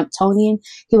became a Hamptonian,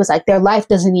 he was like, their life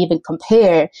doesn't even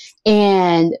compare.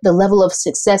 And the level of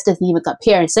success doesn't even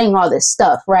compare, and saying all this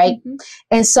stuff. Right. Mm-hmm.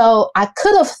 And so I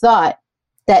could have thought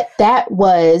that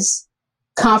was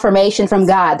confirmation from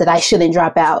God that I shouldn't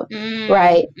drop out. Mm-hmm.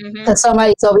 Right. Because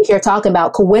somebody's over here talking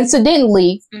about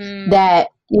coincidentally that,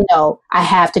 I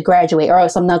have to graduate or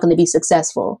else I'm not going to be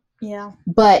successful. Yeah.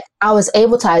 But I was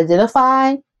able to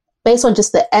identify based on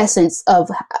just the essence of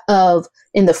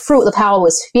in the fruit of how I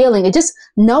was feeling and just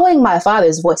knowing my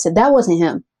Father's voice, that wasn't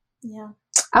him. Yeah.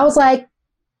 I was like,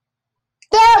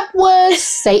 that was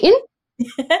Satan.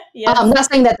 I'm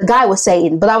not saying that the guy was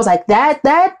Satan, but I was like, that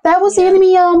was the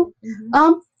enemy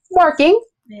working.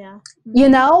 Yeah.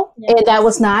 And that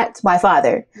was not my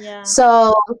Father. Yeah.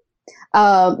 So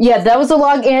that was a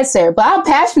long answer, but I'm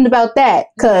passionate about that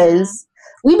because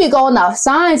we be going off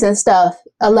signs and stuff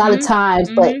a lot of times,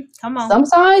 but some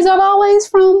signs aren't always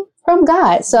from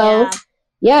God. So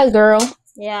yeah, girl.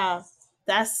 Yeah.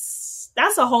 That's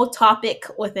a whole topic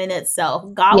within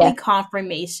itself. Godly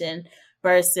confirmation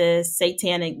versus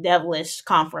satanic devilish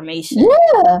confirmation.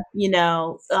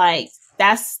 Yeah. Like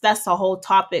that's a whole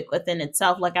topic within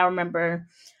itself. Like I remember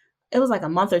it was like a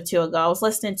month or two ago, I was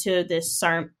listening to this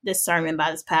sermon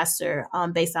by this pastor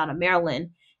based out of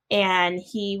Maryland. And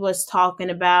he was talking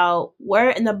about where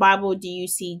in the Bible do you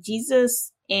see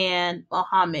Jesus and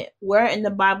Muhammad? Where in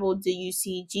the Bible do you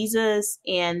see Jesus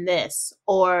and this,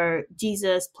 or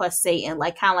Jesus plus Satan,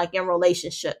 like kind of like in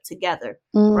relationship together,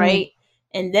 right?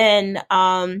 And then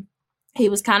he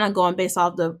was kind of going based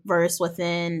off the verse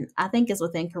within, I think it's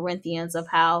within Corinthians, of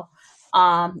how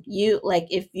you, like,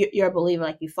 if you're a believer,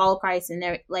 like you follow Christ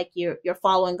and like you're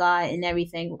following God and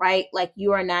everything, right? Like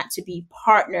you are not to be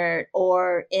partnered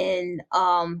or in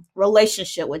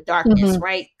relationship with darkness,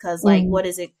 right? Because like what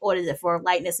is it for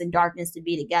lightness and darkness to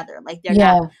be together? Like they're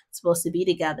not supposed to be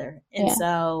together. And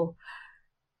so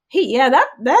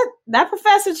that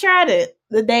professor tried it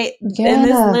the day, and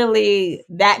it's literally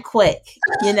that quick,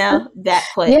 that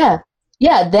quick.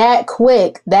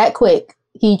 That quick.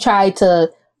 He tried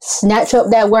to snatch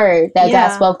up that word that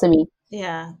God spoke to me.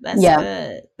 Yeah, that's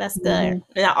good. That's good. And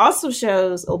it also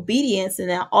shows obedience, and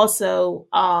then also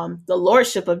the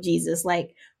lordship of Jesus.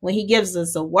 Like when he gives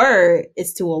us a word,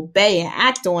 it's to obey and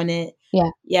act on it.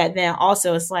 Yeah. Then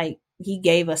also it's like he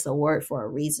gave us a word for a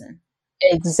reason.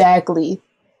 Exactly.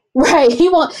 Right. He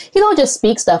don't just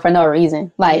speak stuff for no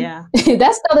reason. Like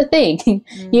that's the other thing.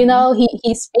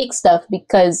 He speaks stuff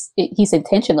because he's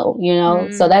intentional,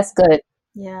 so that's good.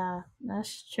 Yeah,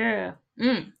 that's true.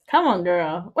 Come on,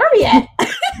 girl. Where we at?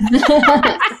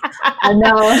 I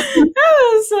know. That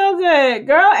was so good.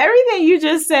 Girl, everything you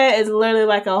just said is literally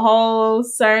like a whole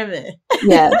sermon.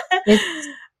 Yeah.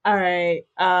 All right.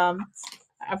 I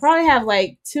probably have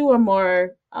like two or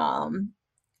more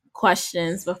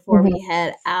questions before we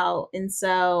head out. And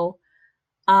so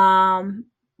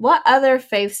what other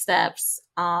faith steps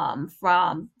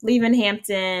from leaving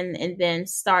Hampton and then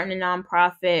starting a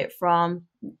nonprofit, from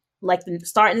like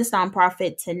starting this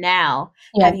nonprofit to now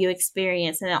have you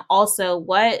experienced? And then also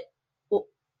what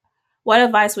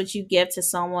advice would you give to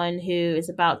someone who is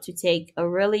about to take a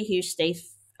really huge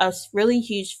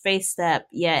faith step,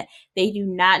 yet they do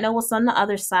not know what's on the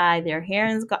other side? They're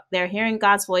hearing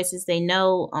God's voices. They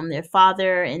know their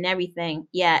Father and everything,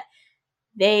 yet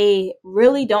they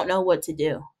really don't know what to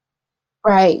do.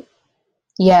 Right.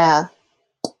 Yeah.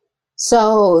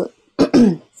 So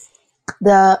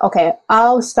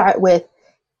I'll start with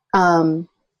the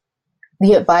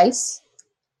advice,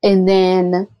 and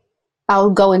then I'll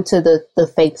go into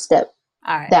the faith step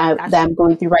that I'm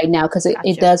going through right now, because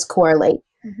it does correlate.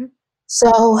 Mm-hmm.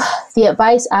 So the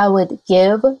advice I would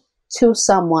give to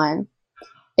someone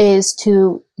is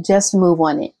to just move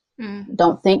on it. Mm.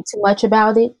 Don't think too much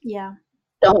about it. Yeah.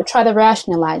 Don't try to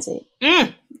rationalize it.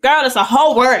 Girl, that's a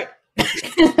whole word.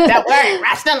 That word,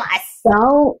 rationalize.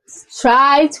 Don't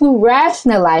try to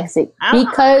rationalize it,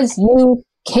 because you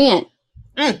can't.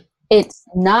 It's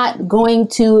not going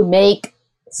to make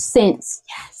sense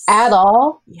at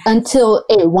all until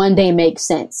it one day makes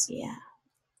sense. Yeah.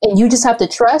 And you just have to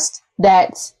trust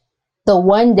that the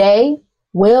one day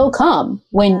will come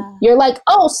when you're like,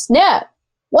 oh, snap,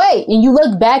 wait. And you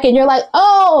look back and you're like,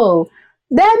 oh,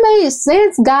 that made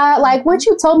sense, God. Like, what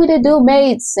you told me to do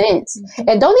made sense. Mm-hmm.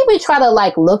 And don't even try to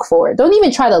like look for it. Don't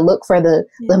even try to look for the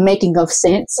making of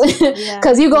sense,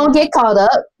 because you're going to get caught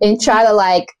up and try to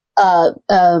like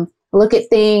look at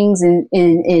things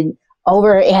and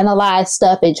over analyze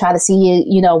stuff and try to see,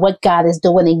 what God is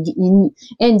doing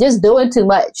and just doing too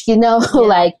much,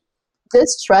 like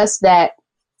just trust that,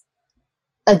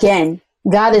 again,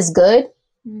 God is good,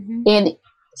 and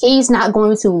He's not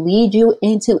going to lead you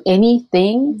into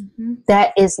anything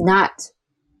that is not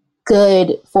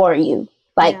good for you.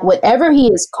 Like whatever He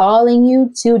is calling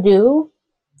you to do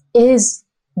is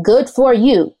good for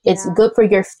you. It's good for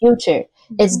your future.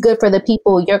 It's good for the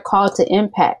people you're called to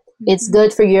impact. It's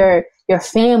good for your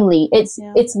family.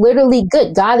 It's literally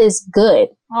good. God is good.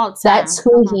 That's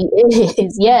who He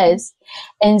is. Yes.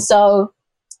 And so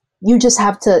you just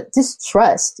have to just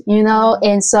trust,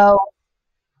 and so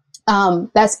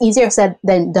that's easier said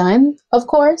than done, of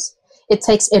course. It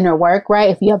takes inner work, right?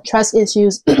 If you have trust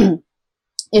issues,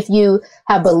 if you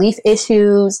have belief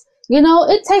issues,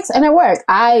 it takes inner work.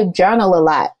 I journal a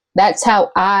lot. That's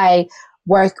how I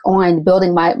work on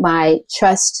building my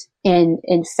trust in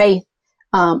faith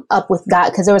up with God,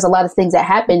 because there was a lot of things that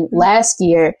happened last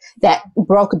year that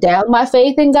broke down my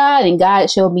faith in God, and God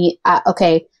showed me,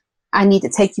 I need to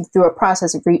take you through a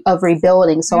process of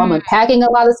rebuilding. So I'm unpacking a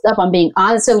lot of stuff. I'm being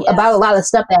honest about a lot of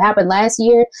stuff that happened last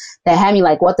year that had me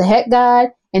like, what the heck, God?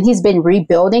 And He's been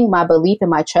rebuilding my belief and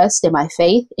my trust and my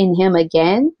faith in Him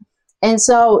again. And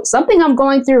so something I'm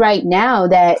going through right now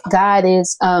that God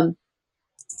is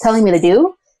telling me to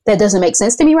do that doesn't make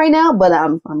sense to me right now, but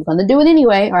I'm going to do it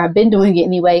anyway, or I've been doing it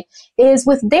anyway, is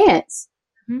with dance.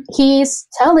 Mm-hmm. He's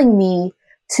telling me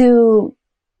to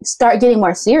start getting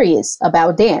more serious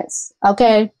about dance.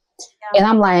 Okay. Yeah. And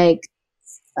I'm like,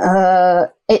 and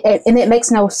it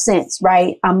makes no sense,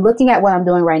 right? I'm looking at what I'm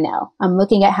doing right now. I'm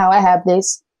looking at how I have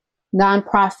this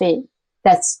nonprofit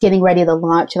that's getting ready to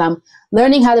launch, and I'm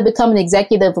learning how to become an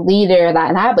executive leader. And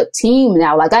I have a team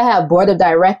now. Like, I have board of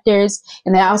directors,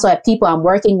 and I also have people I'm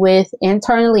working with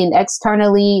internally and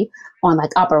externally on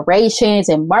like operations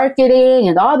and marketing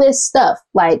and all this stuff.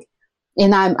 Like,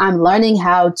 and I'm learning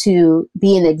how to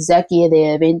be an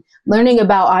executive and learning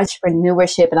about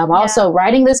entrepreneurship. And I'm also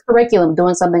writing this curriculum,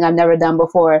 doing something I've never done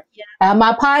before. Yeah.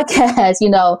 My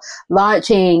podcast,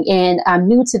 launching, and I'm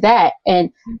new to that.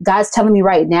 And God's telling me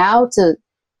right now to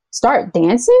start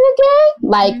dancing again,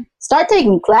 like start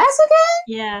taking class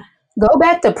again. Yeah. Go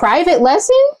back to private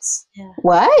lessons. Yeah.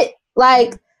 What?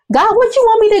 Like, God, what you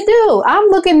want me to do? I'm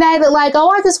looking at it like, oh,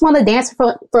 I just want to dance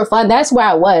for fun. That's where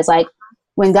I was. Like,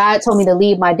 when God told me to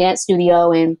leave my dance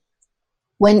studio, and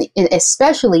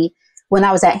especially when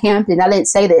I was at Hampton, I didn't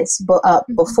say this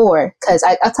before, because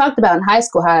I talked about in high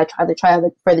school how I tried to try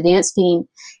for the dance team,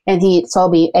 and He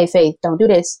told me, hey, Faith, don't do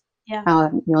this. Yeah.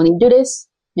 You don't need to do this.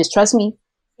 Just trust me.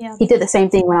 Yeah. He did the same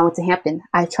thing when I went to Hampton.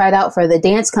 I tried out for the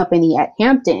dance company at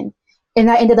Hampton, and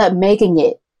I ended up making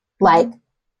it. Like,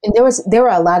 and there were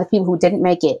a lot of people who didn't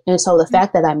make it, and so the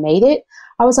fact that I made it,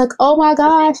 I was like, oh my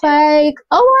gosh, like,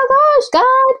 oh my gosh,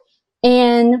 God.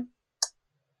 And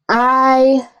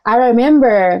I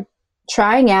remember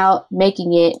trying out,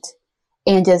 making it,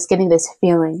 and just getting this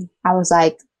feeling. I was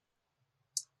like,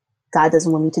 God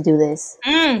doesn't want me to do this.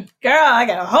 Girl, I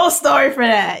got a whole story for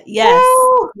that. Yes.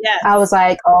 Yes. I was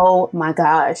like, oh my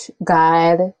gosh,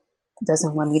 God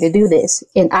doesn't want me to do this.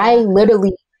 And I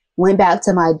literally went back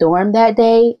to my dorm that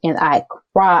day, and I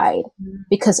cried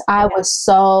because I was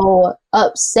so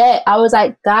upset. I was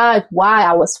like, God, why?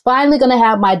 I was finally going to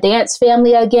have my dance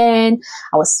family again.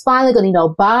 I was finally going to,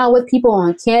 bond with people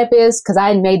on campus because I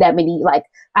hadn't made that many,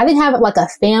 I didn't have like a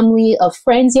family of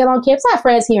friends yet on campus. I had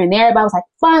friends here and there, but I was like,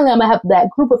 finally, I'm going to have that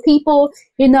group of people.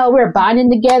 We're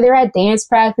bonding together at dance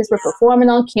practice. We're performing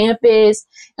on campus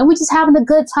and we're just having a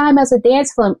good time as a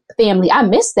dance family. I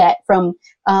missed that from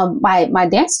my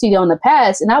dance studio in the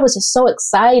past. And I was just so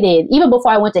excited. Even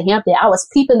before I went to Hampton, I was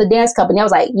peeping the dance company. I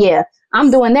was like, yeah,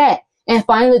 I'm doing that. And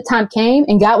finally the time came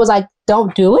and God was like,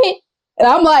 don't do it. And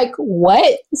I'm like,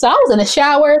 what? So I was in the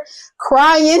shower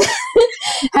crying,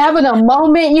 having a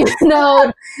moment, You should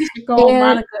go on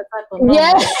Monica type of moment.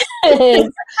 Yes.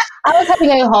 I was having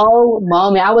a whole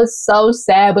moment. I was so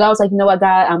sad, but I was like, you know what,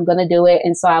 God, I'm going to do it.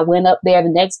 And so I went up there the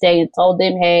next day and told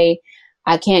them, hey,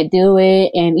 I can't do it.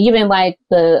 And even like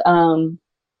one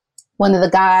of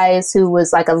the guys who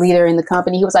was like a leader in the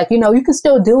company, he was like, you can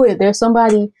still do it. There's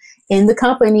somebody in the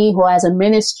company who has a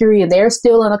ministry and they're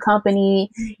still in a company.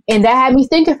 And that had me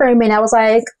thinking for a minute. I was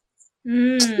like,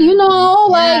 maybe I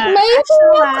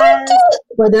could do it.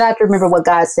 But then I have to remember what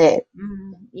God said.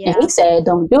 And he said,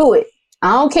 don't do it.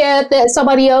 I don't care if there's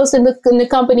somebody else in the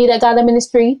company that got a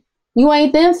ministry. You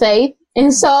ain't them, Faith.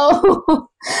 And so,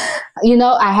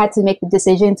 I had to make the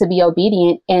decision to be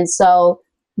obedient. And so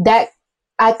that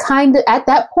I at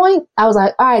that point, I was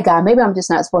like, all right, God, maybe I'm just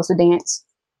not supposed to dance.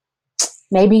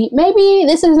 Maybe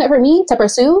this isn't for me to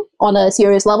pursue on a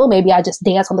serious level. Maybe I just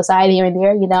dance on the side here and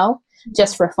there,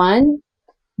 just for fun.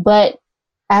 But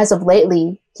as of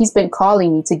lately, he's been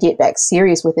calling me to get back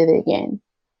serious with it again.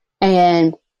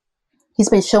 And he's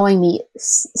been showing me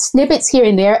snippets here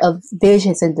and there of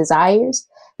visions and desires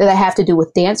that I have to do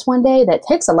with dance one day. That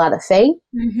takes a lot of faith.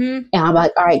 And I'm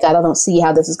like, all right, God, I don't see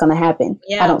how this is going to happen.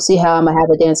 I don't see how I'm going to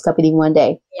have a dance company one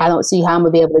day. I don't see how I'm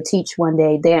going to be able to teach one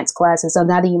day dance classes. I'm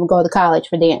not even going to college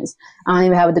for dance. I don't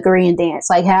even have a degree in dance.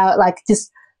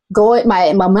 Just going,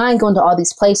 my mind going to all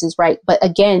these places, right? But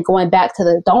again, going back to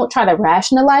the don't try to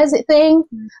rationalize it thing.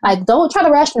 Don't try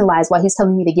to rationalize why he's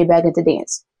telling me to get back into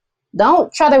dance.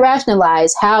 Don't try to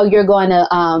rationalize how you're going to,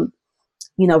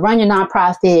 run your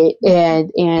nonprofit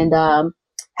and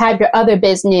have your other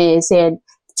business and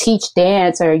teach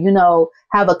dance or,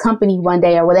 have a company one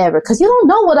day or whatever. Cause you don't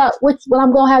know what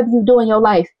I'm going to have you do in your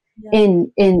life in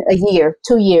a year,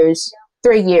 2 years,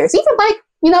 3 years,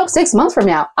 even 6 months from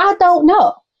now. I don't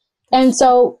know. And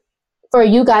so for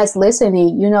you guys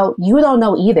listening, you don't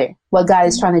know either what God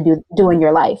is trying to do in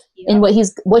your life and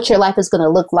what your life is going to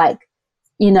look like,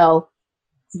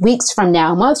 weeks from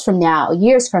now, months from now,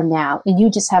 years from now. And you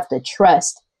just have to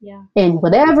trust in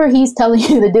whatever he's telling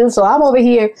you to do. So I'm over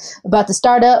here about to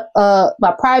start up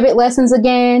my private lessons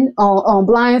again on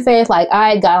Blind Faith. Like, all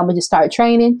right, God, I'm going to just start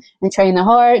training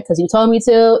hard because you told me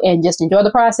to, and just enjoy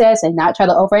the process and not try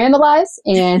to overanalyze.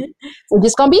 And we're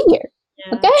just going to be here.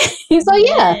 Okay. So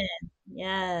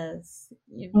Yes.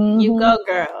 You go,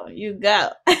 girl. You go.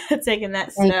 Taking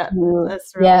that step.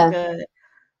 That's really good.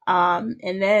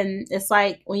 And then it's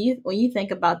like when you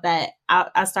think about that,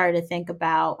 I started to think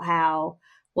about how,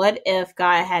 what if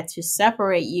God had to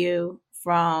separate you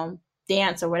from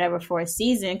dance or whatever for a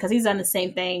season? Because he's done the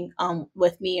same thing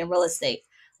with me in real estate.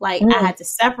 Like I had to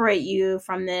separate you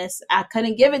from this. I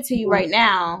couldn't give it to you right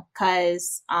now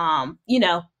because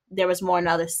there was more on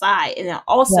the other side. And then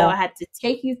also I had to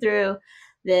take you through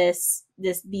these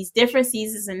different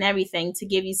seasons and everything to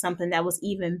give you something that was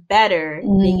even better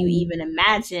than you even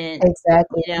imagined.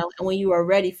 Exactly. And when you were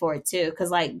ready for it too.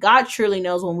 Because like God truly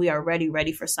knows when we are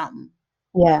ready for something.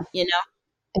 Yeah.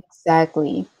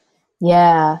 Exactly.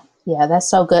 Yeah. Yeah. That's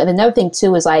so good. And another thing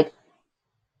too is like,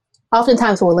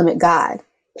 oftentimes we'll limit God.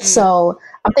 So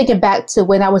I'm thinking back to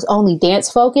when I was only dance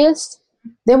focused.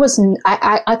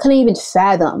 I couldn't even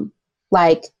fathom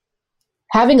like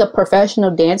having a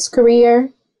professional dance career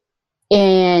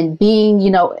and being,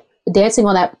 dancing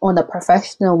on the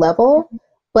professional level,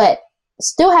 but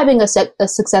still having a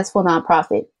successful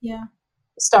nonprofit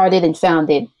started and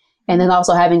founded. And then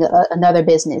also having another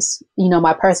business,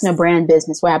 my personal brand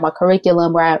business where I have my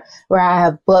curriculum, where I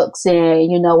have books and,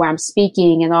 where I'm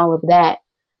speaking and all of that.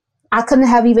 I couldn't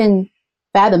have even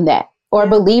fathomed that or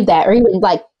believed that or even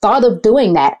like thought of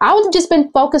doing that. I would have just been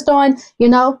focused on,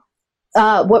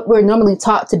 what we're normally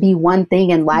taught to be one thing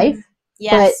in life.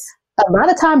 But a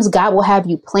lot of times God will have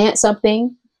you plant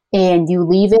something and you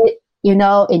leave it,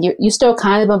 and you're still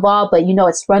kind of involved, but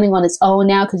it's running on its own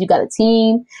now because you got a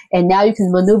team and now you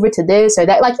can maneuver to this or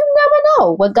that. Like you never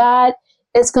know what God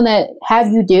is going to have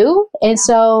you do. And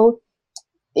so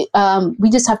we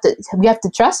have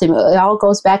to trust him. It all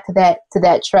goes back to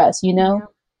that trust,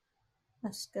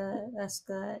 That's good. That's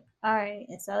good. All right.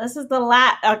 And so this is the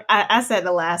last. I said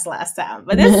the last time,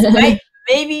 but this might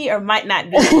maybe or might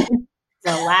not be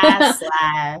the last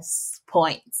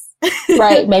points.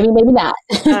 Right. Maybe not.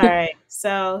 All right.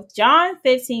 So John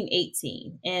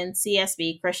 15:18 in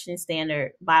CSB Christian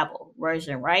Standard Bible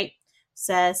Version, right,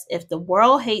 says, if the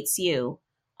world hates you,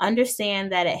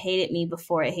 understand that it hated me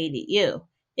before it hated you.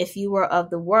 If you were of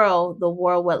the world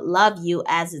would love you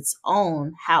as its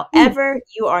own. However,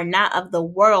 you are not of the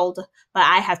world, but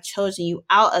I have chosen you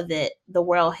out of it. The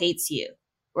world hates you.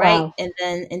 Right. Wow. And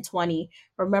then in 20,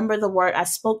 remember the word I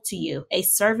spoke to you. A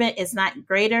servant is not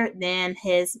greater than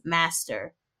his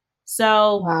master.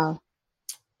 So wow.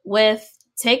 With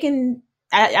taking,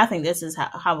 I think this is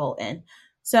how we'll end.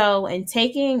 So in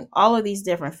taking all of these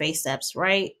different faith steps,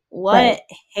 right? What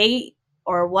hate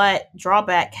or what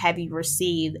drawback have you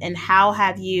received, and how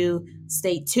have you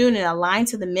stayed tuned and aligned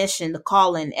to the mission, the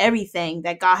calling, everything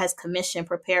that God has commissioned,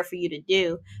 prepared for you to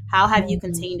do? How have you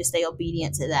continued to stay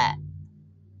obedient to that?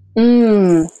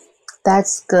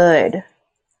 That's good.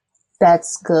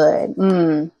 That's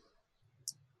good.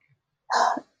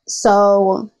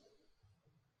 So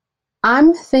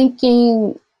I'm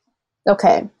thinking,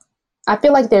 okay, I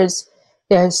feel like there's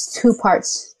two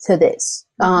parts to this.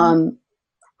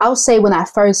 I'll say when I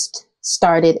first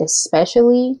started,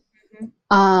 especially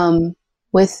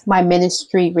with my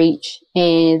ministry reach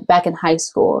and back in high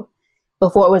school,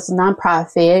 before it was a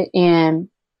nonprofit, and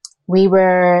we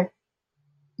were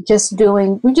just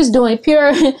doing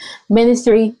pure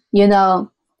ministry,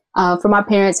 from my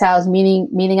parents' house,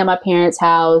 meeting at my parents'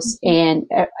 house. And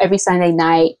every Sunday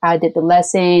night I did the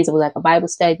lessons. It was like a Bible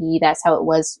study. That's how it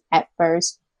was at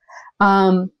first.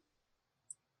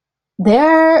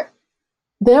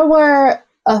 There were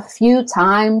a few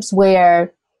times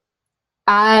where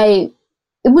it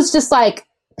was just like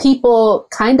people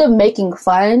kind of making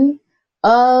fun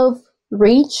of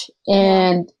Reach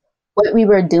and what we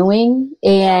were doing.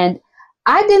 And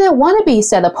I didn't want to be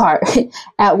set apart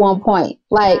at one point.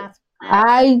 Like,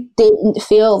 I didn't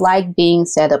feel like being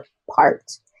set apart.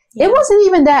 Yeah. It wasn't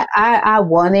even that I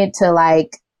wanted to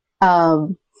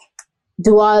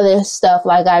do all this stuff.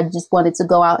 Like, I just wanted to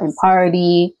go out and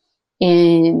party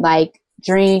and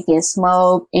drink and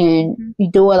smoke and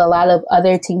do what a lot of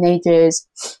other teenagers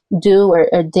do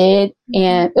or did.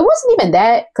 And it wasn't even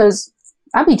that, because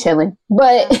I'd be chilling.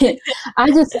 But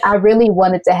I really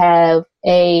wanted to have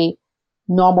a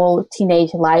normal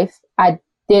teenage life. I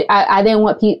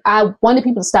wanted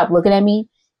people to stop looking at me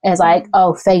as like,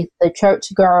 oh, Faith, the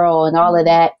church girl and all of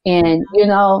that. And,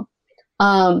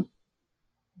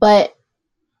 but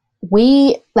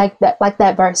we, like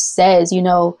that verse says,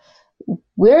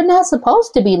 we're not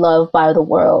supposed to be loved by the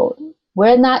world.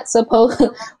 We're not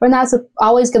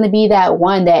always going to be that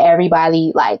one that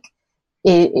everybody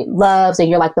it loves, and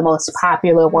you're like the most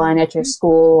popular one at your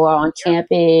school or on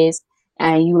campus,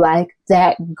 and you like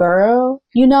that girl,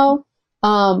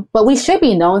 but we should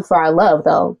be known for our love,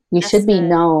 though. We should be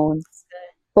known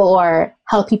for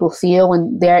how people feel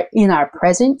when they're in our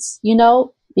presence,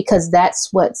 because that's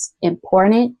what's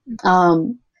important.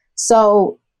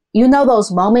 So,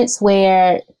 those moments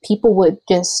where people would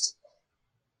just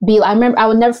be, I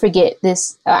would never forget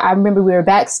this. I remember we were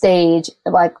backstage,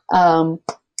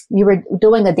 we were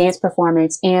doing a dance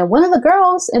performance, and one of the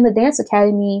girls in the dance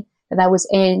academy that I was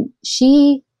in,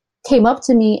 she came up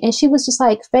to me and she was just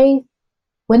like, Faith,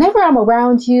 whenever I'm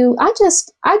around you, I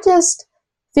just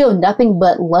feel nothing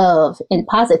but love and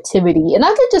positivity. And I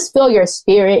could just feel your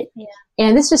spirit. Yeah.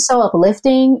 And it's just so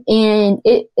uplifting. And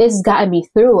it's gotten me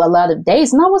through a lot of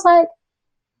days. And I was like,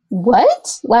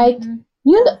 what?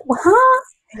 Huh?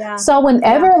 Yeah. So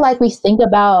whenever we think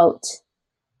about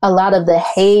a lot of the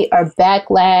hate or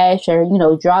backlash or,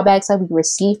 drawbacks that we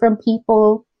receive from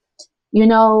people,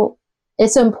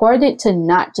 it's important to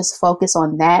not just focus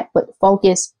on that, but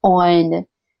focus on,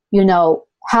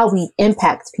 how we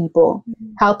impact people,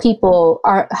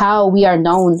 how we are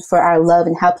known for our love,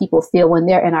 and how people feel when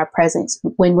they're in our presence,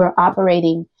 when we're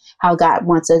operating how God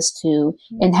wants us to,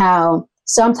 and how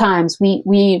sometimes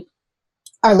we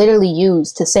are literally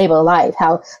used to save a life,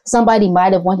 how somebody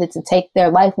might have wanted to take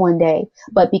their life one day,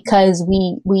 but because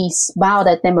we smiled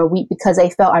at them, or because they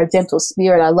felt our gentle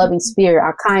spirit, our loving spirit,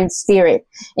 our kind spirit,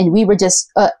 and we were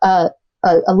just a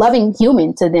loving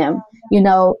human to them,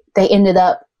 they ended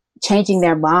up changing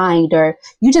their mind, or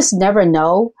you just never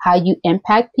know how you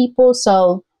impact people.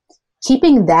 So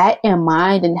keeping that in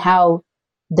mind, and how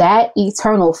that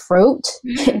eternal fruit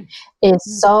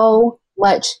is so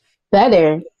much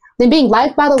better than being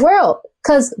liked by the world,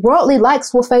 because worldly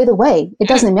likes will fade away. It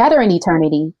doesn't matter in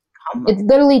eternity. it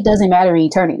literally doesn't matter in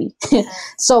eternity.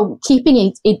 So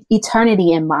keeping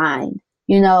eternity in mind,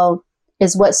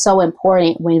 is what's so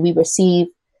important when we receive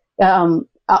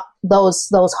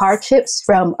those hardships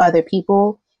from other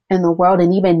people in the world.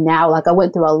 And even now, like I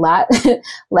went through a lot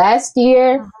last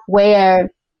year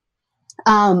where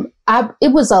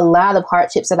it was a lot of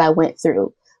hardships that I went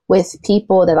through with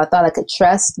people that I thought I could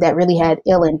trust that really had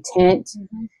ill intent.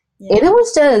 Mm-hmm. Yeah. And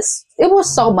it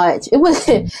was so much. It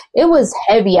was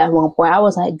heavy at one point. I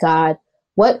was like, God,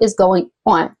 what is going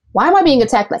on? Why am I being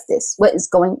attacked like this? What is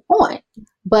going on?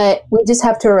 But we just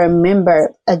have to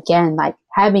remember, again, like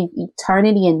having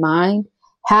eternity in mind,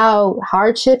 how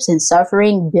hardships and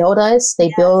suffering build us.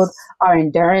 They build our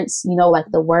endurance, like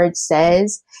the word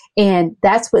says. And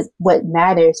that's what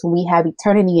matters when we have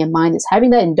eternity in mind, is having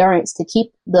that endurance to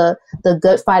keep the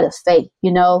good fight of faith,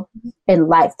 in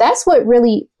life. That's what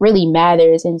really, really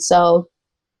matters. And so,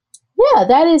 yeah,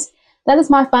 that is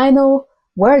my final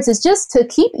words, is just to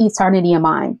keep eternity in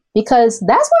mind, because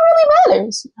that's what really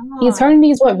matters. Eternity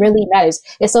is what really matters.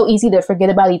 It's so easy to forget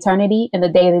about eternity in the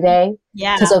day to day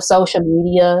because of social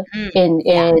media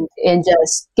and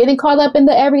just getting caught up in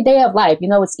the everyday of life.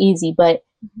 It's easy, but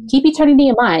keep eternity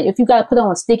in mind. If you got to put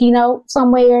on a sticky note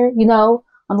somewhere,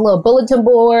 on a little bulletin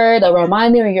board, a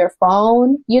reminder on your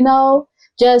phone,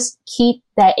 just keep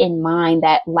that in mind,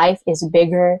 that life is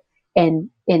bigger and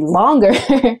longer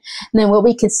than what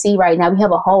we can see right now. We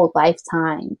have a whole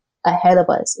lifetime ahead of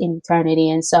us in eternity.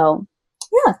 And so,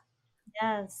 yeah.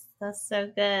 Yes, that's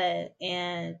so good.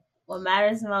 And what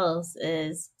matters most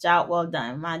is job well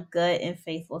done, my good and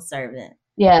faithful servant.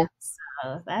 Yeah.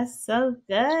 So that's so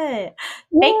good. Yes.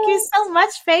 Thank you so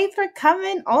much, Faith, for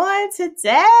coming on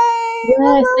today.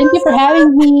 Yes, thank you for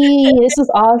having me. This was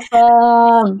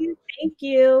awesome. Thank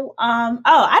you.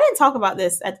 I didn't talk about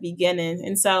this at the beginning.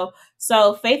 And so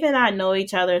Faith and I know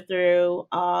each other through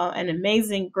an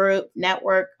amazing group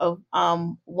network of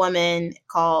women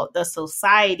called The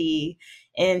Society.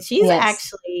 And she's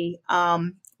actually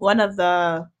one of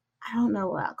the, I don't know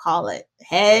what I call it,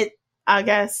 head, I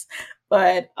guess,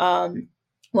 but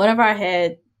one of our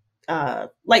head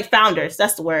founders,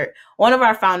 that's the word. One of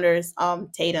our founders,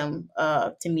 Tatum,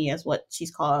 to me is what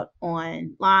she's called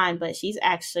online, but she's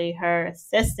actually her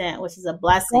assistant, which is a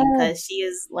blessing because she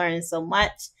is learning so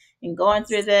much and going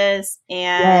through this,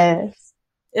 and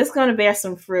it's going to bear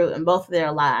some fruit in both of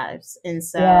their lives. And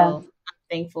so I'm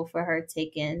thankful for her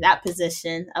taking that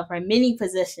position of her many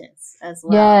positions as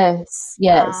well.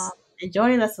 Yes. And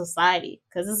joining The Society,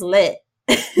 because it's lit.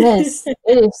 Yes, it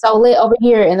is so lit over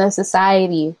here in The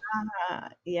Society.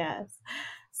 Yes.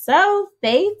 So,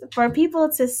 Faith, for people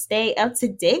to stay up to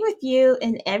date with you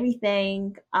and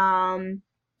everything,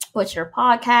 what's your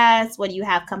podcast? What do you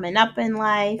have coming up in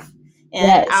life?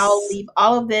 And I'll leave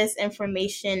all of this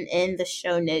information in the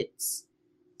show notes.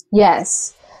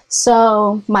 Yes.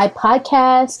 So my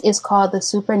podcast is called The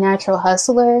Supernatural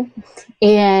Hustler.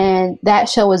 And that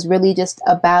show is really just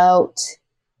about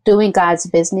doing God's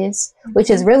business, which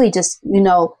is really just,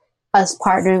 us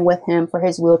partnering with him for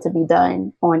his will to be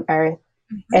done on earth.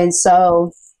 And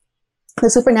so The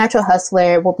Supernatural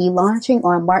Hustler will be launching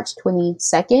on March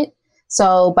 22nd.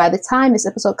 So by the time this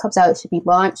episode comes out, it should be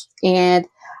launched. And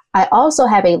I also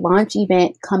have a launch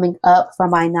event coming up for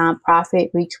my nonprofit,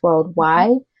 Reach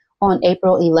Worldwide, on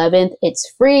April 11th. It's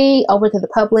free, open to the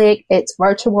public. It's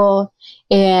virtual,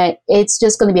 and it's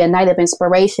just going to be a night of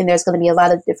inspiration. There's going to be a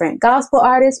lot of different gospel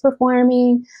artists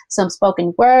performing, some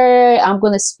spoken word. I'm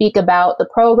going to speak about the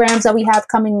programs that we have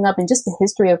coming up and just the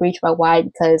history of Reach Worldwide,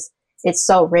 because it's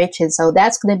so rich. And so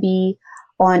that's going to be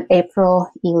on April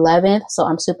 11th. So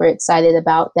I'm super excited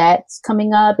about that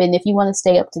coming up. And if you want to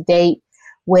stay up to date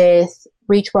with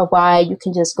Reach Worldwide, you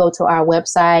can just go to our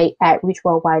website at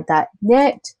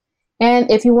reachworldwide.net.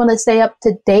 And if you want to stay up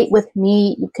to date with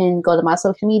me, you can go to my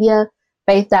social media,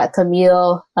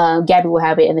 faith.camille. Gabby will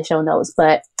have it in the show notes.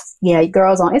 But yeah,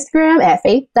 girls on Instagram at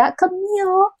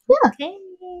faith.camille. Yeah. Okay.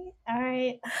 All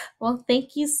right. Well,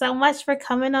 thank you so much for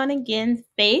coming on again,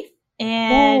 Faith.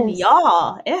 And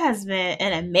y'all, it has been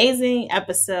an amazing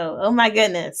episode. Oh my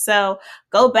goodness. So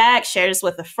go back, share this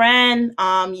with a friend.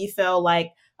 You feel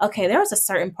like, okay, there was a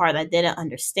certain part that I didn't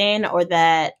understand, or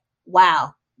that,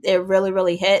 wow, it really,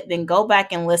 really hit. Then go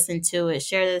back and listen to it.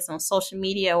 Share this on social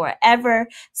media, wherever.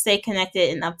 Stay connected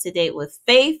and up to date with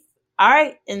Faith. All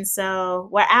right. And so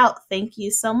we're out. Thank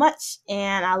you so much.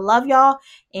 And I love y'all.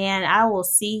 And I will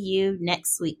see you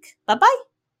next week. Bye-bye.